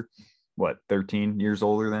older. You're what, 13 years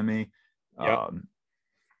older than me. Yep. um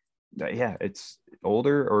yeah, it's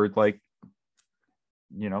older or like,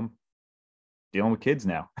 you know, dealing with kids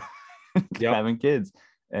now. Yep. Having kids,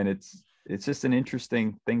 and it's just an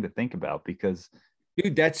interesting thing to think about because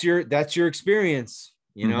Dude, that's your experience,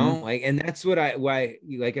 you know, Mhm. like, and that's what why,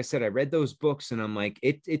 like I said, I read those books and I'm like,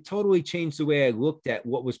 it totally changed the way I looked at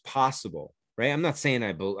what was possible, right? I'm not saying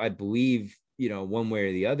I believe, you know, one way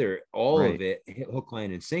or the other, all of Right. it hook,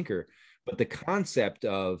 line, and sinker, but the concept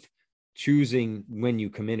of choosing when you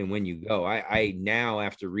come in and when you go, I now,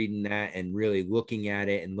 after reading that and really looking at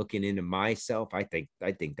it and looking into myself, I think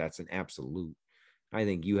that's an absolute. I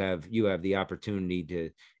think you have the opportunity to,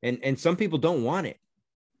 and some people don't want it,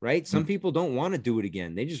 right? Some Mm. people don't want to do it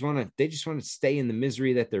again. They just want to stay in the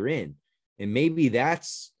misery that they're in. And maybe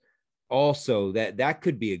that's also that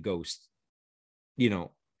could be a ghost, you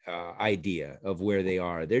know, idea of where they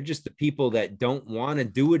are. They're just the people that don't want to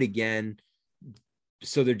do it again.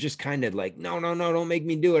 So they're just kind of like, no, no, no, don't make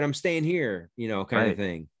me do it. I'm staying here, you know, kind of Right.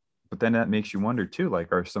 thing. But then that makes you wonder too,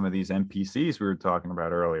 like, are some of these NPCs we were talking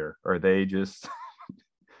about earlier, are they just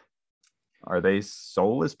are they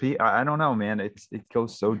soulless people? I don't know, man. It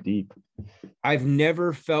goes so deep. I've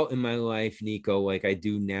never felt in my life, Nico, like I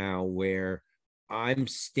do now, where I'm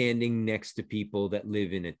standing next to people that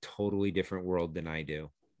live in a totally different world than I do.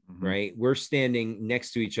 Mhm. Right? We're standing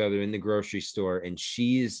next to each other in the grocery store, and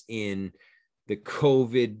she's in the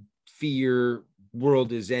COVID fear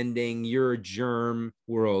world is ending, you're a germ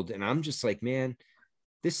world. And I'm just like, man,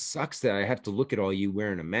 this sucks that I have to look at all you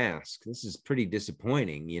wearing a mask. This is pretty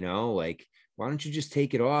disappointing, you know? Like, why don't you just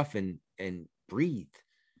take it off and breathe?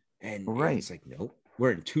 And Right. it's like, nope,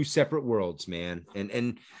 we're in two separate worlds, man.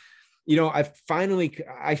 And you know, I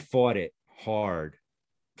fought it hard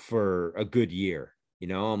for a good year. You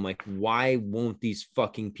know, I'm like, why won't these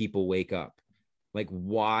fucking people wake up? Like,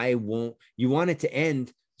 why won't you want it to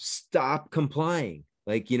end? Stop complying.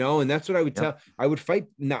 Like, you know, and that's what I would Yep. tell. I would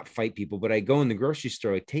not fight people, but I go in the grocery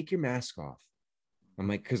store, like, take your mask off. I'm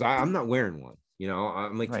like, because I'm not wearing one. You know,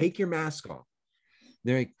 I'm like, Right. take your mask off.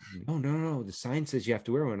 They're like, no, no, no. The sign says you have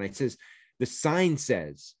to wear one. I says, the sign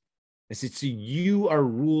says, I said, so you are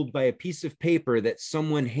ruled by a piece of paper that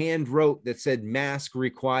someone hand wrote that said mask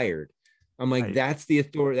required. I'm like, Right. that's the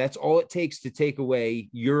authority. That's all it takes to take away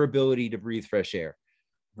your ability to breathe fresh air.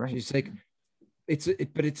 Right. She's like,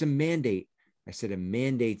 but it's a mandate. I said, a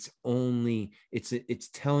mandate's only, it's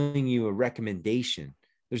telling you a recommendation.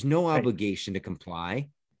 There's no Right. obligation to comply.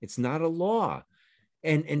 It's not a law.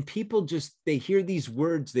 And people just, they hear these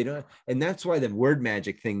words, they don't, and that's why the word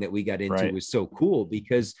magic thing that we got into Right. was so cool,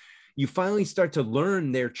 because you finally start to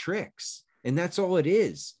learn their tricks, and that's all it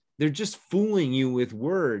is. They're just fooling you with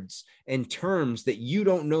words and terms that you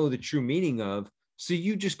don't know the true meaning of, so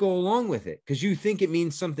you just go along with it because you think it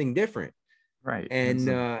means something different. Right. It's And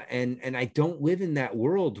like, and I don't live in that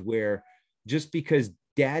world where just because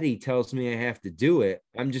daddy tells me I have to do it,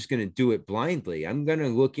 I'm just going to do it blindly. I'm going to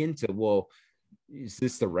look into, well, is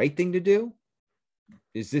this the right thing to do?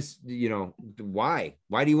 Is this, why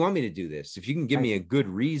do you want me to do this? If you can give me a good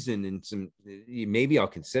reason and some, maybe I'll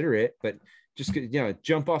consider it, but just,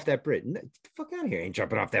 jump off that bridge. Get the fuck out of here. I ain't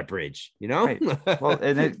jumping off that bridge, Right. Well,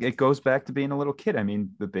 and it goes back to being a little kid. I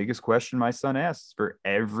mean, the biggest question my son asks for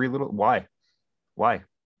every little, why?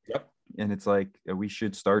 Yep. And it's like, we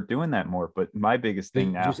should start doing that more. But my biggest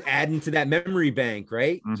thing now, just adding to that memory bank,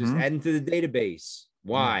 right? Just adding to the database.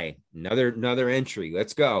 Why? Another entry.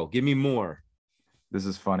 Let's go. Give me more. This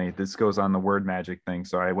is funny. This goes on the word magic thing.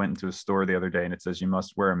 So I went into a store the other day and it says you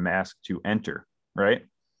must wear a mask to enter, right?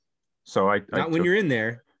 So Not when you're in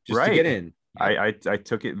there, just to get in. I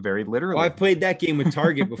took it very literally. I've played that game with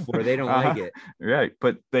Target before. They don't like it. Right,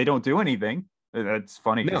 but they don't do anything. That's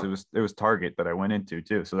funny because it was Target that I went into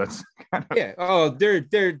too. So that's kind of... Yeah. Oh, they're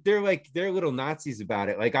like, they're little Nazis about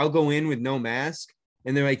it. Like, I'll go in with no mask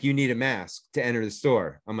and they're like, you need a mask to enter the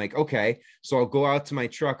store. I'm like, okay. So I'll go out to my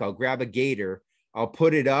truck. I'll grab a gator. I'll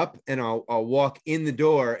put it up and I'll walk in the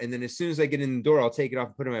door. And then as soon as I get in the door, I'll take it off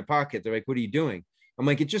and put it in my pocket. They're like, what are you doing? I'm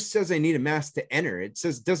like, it just says I need a mask to enter. It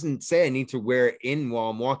doesn't say I need to wear it in while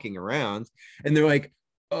I'm walking around. And they're like,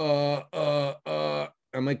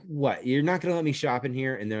 I'm like, what? You're not going to let me shop in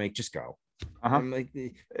here? And they're like, just go. I'm like,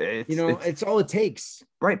 it's all it takes.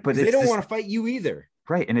 Right. But they don't want to fight you either.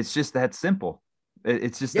 Right. And it's just that simple.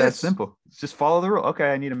 It's just that simple. It's just follow the rule.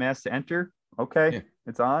 Okay. I need a mask to enter. Okay. Yeah.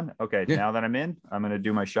 It's on. Okay. Yeah. Now that I'm in, I'm going to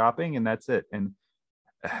do my shopping and that's it. And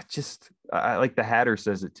I like the Hatter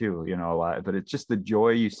says it too, a lot, but it's just the joy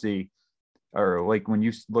you see, or like when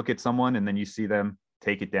you look at someone and then you see them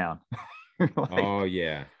take it down. Like, oh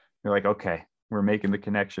yeah. You're like, okay, we're making the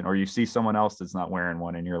connection. Or you see someone else that's not wearing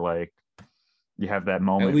one and you're like, you have that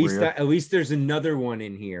moment. At least there's another one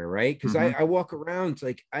in here, right? Because I walk around,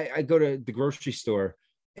 like I go to the grocery store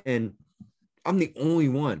and I'm the only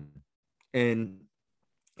one. And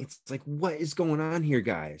it's like, what is going on here,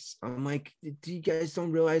 guys? I'm like, do you guys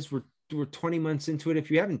don't realize we're 20 months into it? If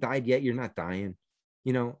you haven't died yet, you're not dying,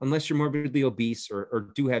 unless you're morbidly obese or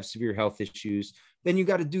do have severe health issues, then you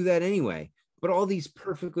got to do that anyway. But all these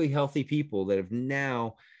perfectly healthy people that have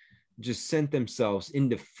now just sent themselves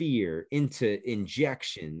into fear, into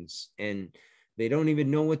injections, and they don't even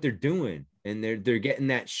know what they're doing. And they're getting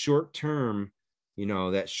that short-term,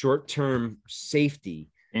 that short-term safety,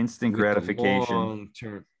 instant gratification,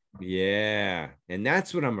 long-term. Yeah. And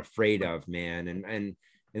that's what I'm afraid of, man. And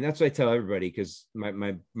that's what I tell everybody, because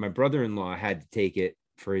my brother-in-law had to take it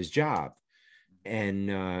for his job. And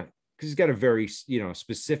because he's got a very,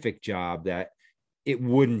 specific job that it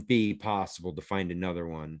wouldn't be possible to find another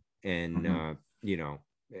one. And,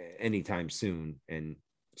 anytime soon. And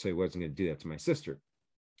so he wasn't going to do that to my sister.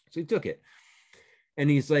 So he took it. And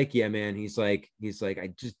he's like, yeah, man. He's like,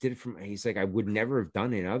 I just did it he's like, I would never have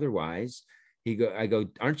done it otherwise. I go,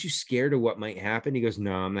 aren't you scared of what might happen? He goes,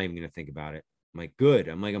 no, I'm not even going to think about it. I'm like, good.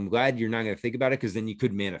 I'm like, I'm glad you're not going to think about it, because then you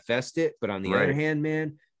could manifest it. But on the other hand,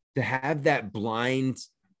 man, to have that blind,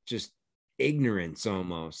 just ignorance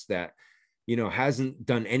almost that, hasn't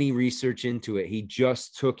done any research into it. He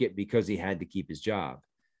just took it because he had to keep his job,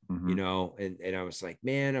 and I was like,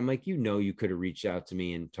 man, I'm like, you could have reached out to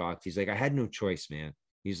me and talked. He's like, I had no choice, man.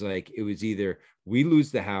 He's like, it was either we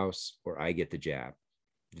lose the house or I get the jab.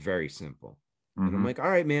 Very simple. And I'm like, all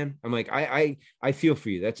right, man. I'm like, I feel for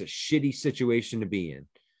you. That's a shitty situation to be in.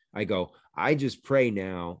 I go, I just pray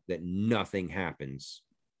now that nothing happens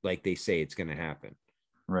like they say it's going to happen.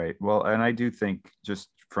 Right. Well, and I do think, just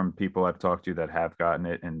from people I've talked to that have gotten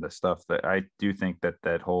it and the stuff, that I do think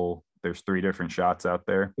that whole, there's 3 different shots out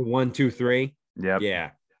there. 1, 2, 3. Yep.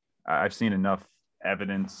 Yeah. I've seen enough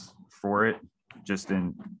evidence for it, just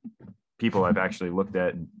in people I've actually looked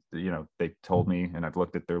at, and they told me, and I've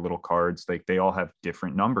looked at their little cards, they all have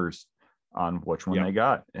different numbers on which one they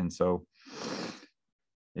got. And so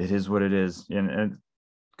it is what it is. And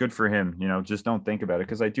good for him, just don't think about it.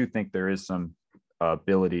 Cause I do think there is some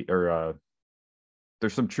ability, or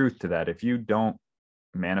there's some truth to that. If you don't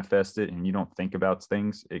manifest it and you don't think about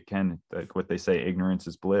things, it can, like what they say, ignorance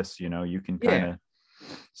is bliss. You can kind of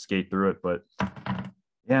skate through it. But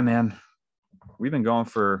yeah, man, we've been going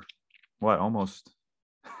for what, almost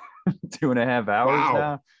 2.5 hours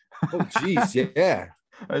now. Oh geez. Yeah.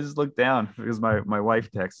 I just looked down because my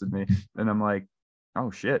wife texted me and I'm like,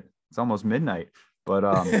 oh shit, it's almost midnight. But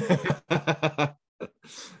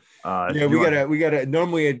yeah, we gotta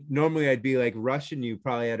normally I'd be like rushing you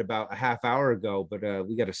probably at about a half hour ago, but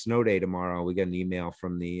we got a snow day tomorrow. We got an email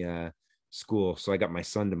from the school, so I got my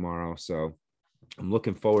son tomorrow, so I'm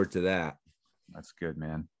looking forward to that. That's good,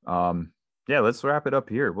 man. Yeah, let's wrap it up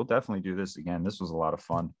here. We'll definitely do this again. This was a lot of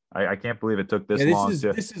fun. I can't believe it took this long.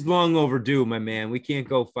 This is long overdue, my man. We can't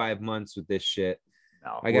go 5 months with this shit.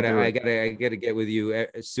 No, I gotta get with you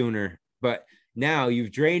sooner. But now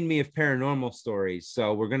you've drained me of paranormal stories,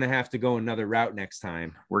 so we're gonna have to go another route next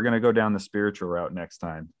time. We're gonna go down the spiritual route next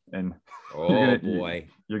time, and boy,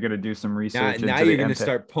 you're gonna do some research. Now you're gonna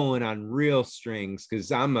start pulling on real strings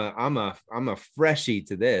because I'm a freshie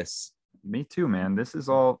to this. Me too, man. This is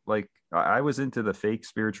all like I was into the fake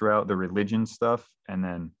spiritual route, the religion stuff, and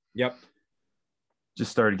then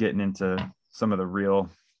just started getting into some of the real.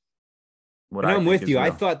 I'm with you. Real.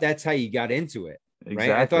 I thought that's how you got into it, exactly.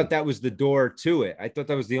 Right? I thought that was the door to it. I thought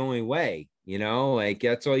that was the only way. Like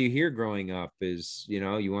that's all you hear growing up is, you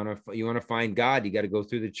want to find God, you got to go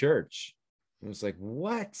through the church. And it's like,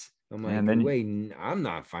 what? I'm like, I'm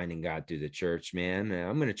not finding God through the church, man.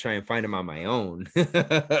 I'm going to try and find him on my own.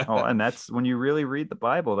 And that's when you really read the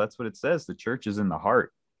Bible. That's what it says. The church is in the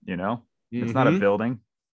heart, It's not a building.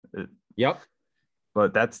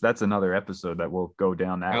 But that's another episode that will go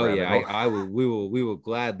down that road. I will. We will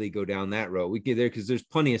gladly go down that road. We get there because there's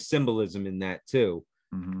plenty of symbolism in that too.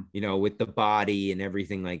 Mm-hmm. With the body and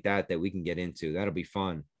everything like that we can get into. That'll be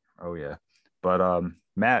fun. Oh yeah. But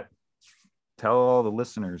Matt, tell all the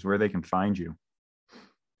listeners where they can find you.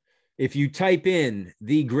 If you type in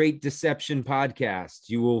the Great Deception Podcast,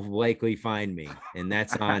 you will likely find me, and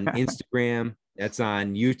that's on Instagram. That's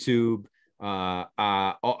on YouTube. I'm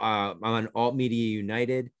on Alt Media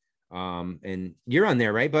United, and you're on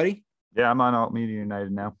there, right, buddy? Yeah, I'm on Alt Media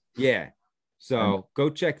United now. Yeah, so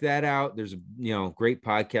go check that out. There's great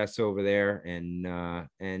podcasts over there,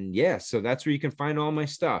 and yeah, so that's where you can find all my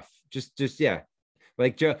stuff. Just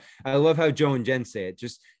like Joe. I love how Joe and Jen say it.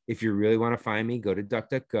 Just if you really want to find me, go to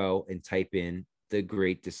DuckDuckGo and type in the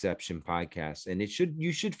Great Deception Podcast, and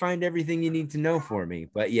you should find everything you need to know for me.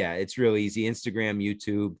 But yeah, it's real easy. Instagram,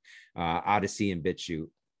 YouTube, Odyssey, and BitChute.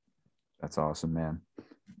 That's awesome, man.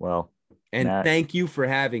 Well, and Matt, thank you for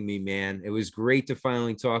having me, man. It was great to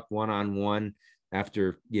finally talk one-on-one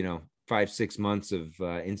after 5-6 months of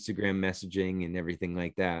Instagram messaging and everything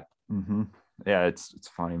like that. Mm-hmm. Yeah, it's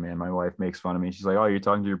funny, man. My wife makes fun of me. She's like, "Oh, you're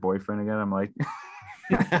talking to your boyfriend again?" I'm like,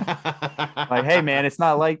 like, hey, man, it's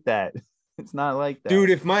not like that. It's not like that.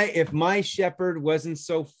 Dude, if my shepherd wasn't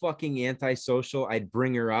so fucking antisocial, I'd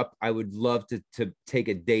bring her up. I would love to take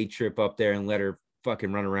a day trip up there and let her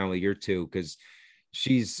fucking run around with your two, because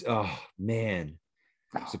she's, oh man,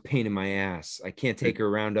 it's a pain in my ass. I can't take her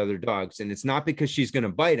around other dogs, and it's not because she's gonna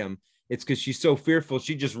bite them. It's because she's so fearful.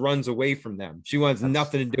 She just runs away from them. She wants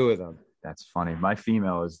nothing to do with them. That's funny. My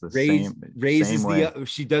female is the same way.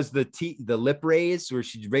 She does the lip raise, where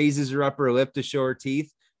she raises her upper lip to show her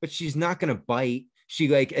teeth. But she's not going to bite. She,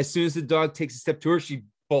 like, as soon as the dog takes a step to her, she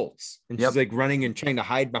bolts, and she's like running and trying to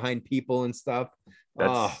hide behind people and stuff.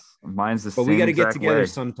 Mine's the same. But we got to get together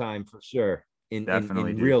sometime for sure in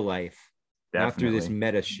real life, definitely. Not through this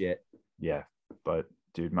meta shit. Yeah. But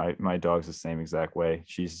dude, my dog's the same exact way.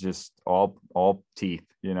 She's just all teeth,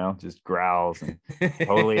 just growls and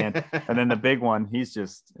totally. And then the big one, he's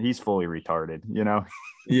fully retarded, Yeah.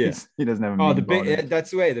 He doesn't have that's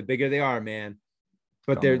the way. The bigger they are, man.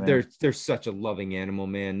 But they're such a loving animal,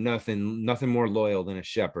 man. Nothing more loyal than a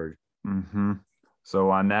shepherd. Mm-hmm. So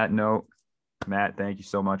on that note, Matt, thank you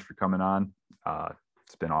so much for coming on.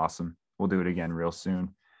 It's been awesome. We'll do it again real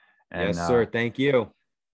soon. And, yes, sir. Thank you.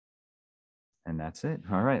 And that's it.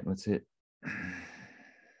 All right, let's hit. Let's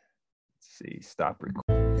see. Stop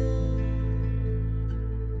recording.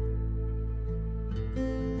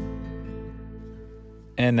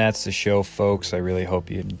 And that's the show, folks. I really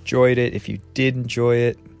hope you enjoyed it. If you did enjoy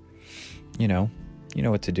it, you know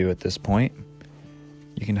what to do at this point.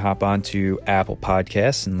 You can hop onto Apple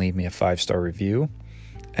Podcasts and leave me a 5-star review.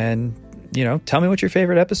 And, tell me what your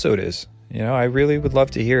favorite episode is. I really would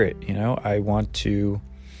love to hear it. I want to,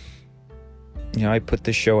 I put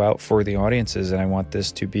this show out for the audiences, and I want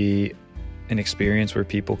this to be an experience where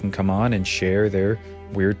people can come on and share their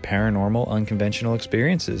weird, paranormal, unconventional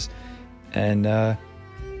experiences. And,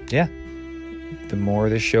 yeah, the more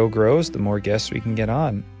this show grows, the more guests we can get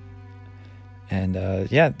on. And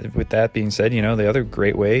with that being said, the other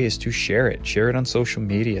great way is to share it. Share it on social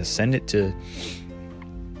media. Send it to,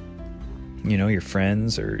 your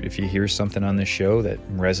friends, or if you hear something on this show that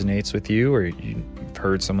resonates with you, or you've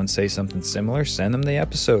heard someone say something similar, send them the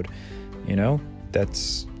episode.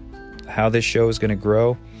 That's how this show is going to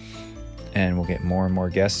grow, and we'll get more and more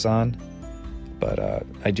guests on. But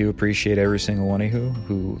I do appreciate every single one of you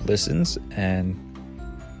who listens, and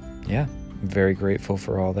yeah, I'm very grateful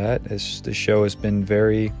for all that. The show has been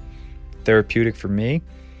very therapeutic for me,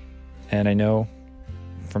 and I know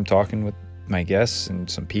from talking with my guests and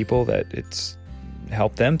some people that it's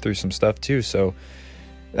helped them through some stuff too. So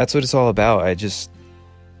that's what it's all about.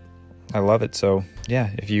 I love it. So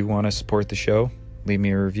yeah, if you want to support the show, leave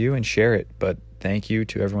me a review and share it. But thank you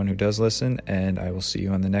to everyone who does listen, and I will see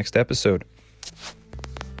you on the next episode.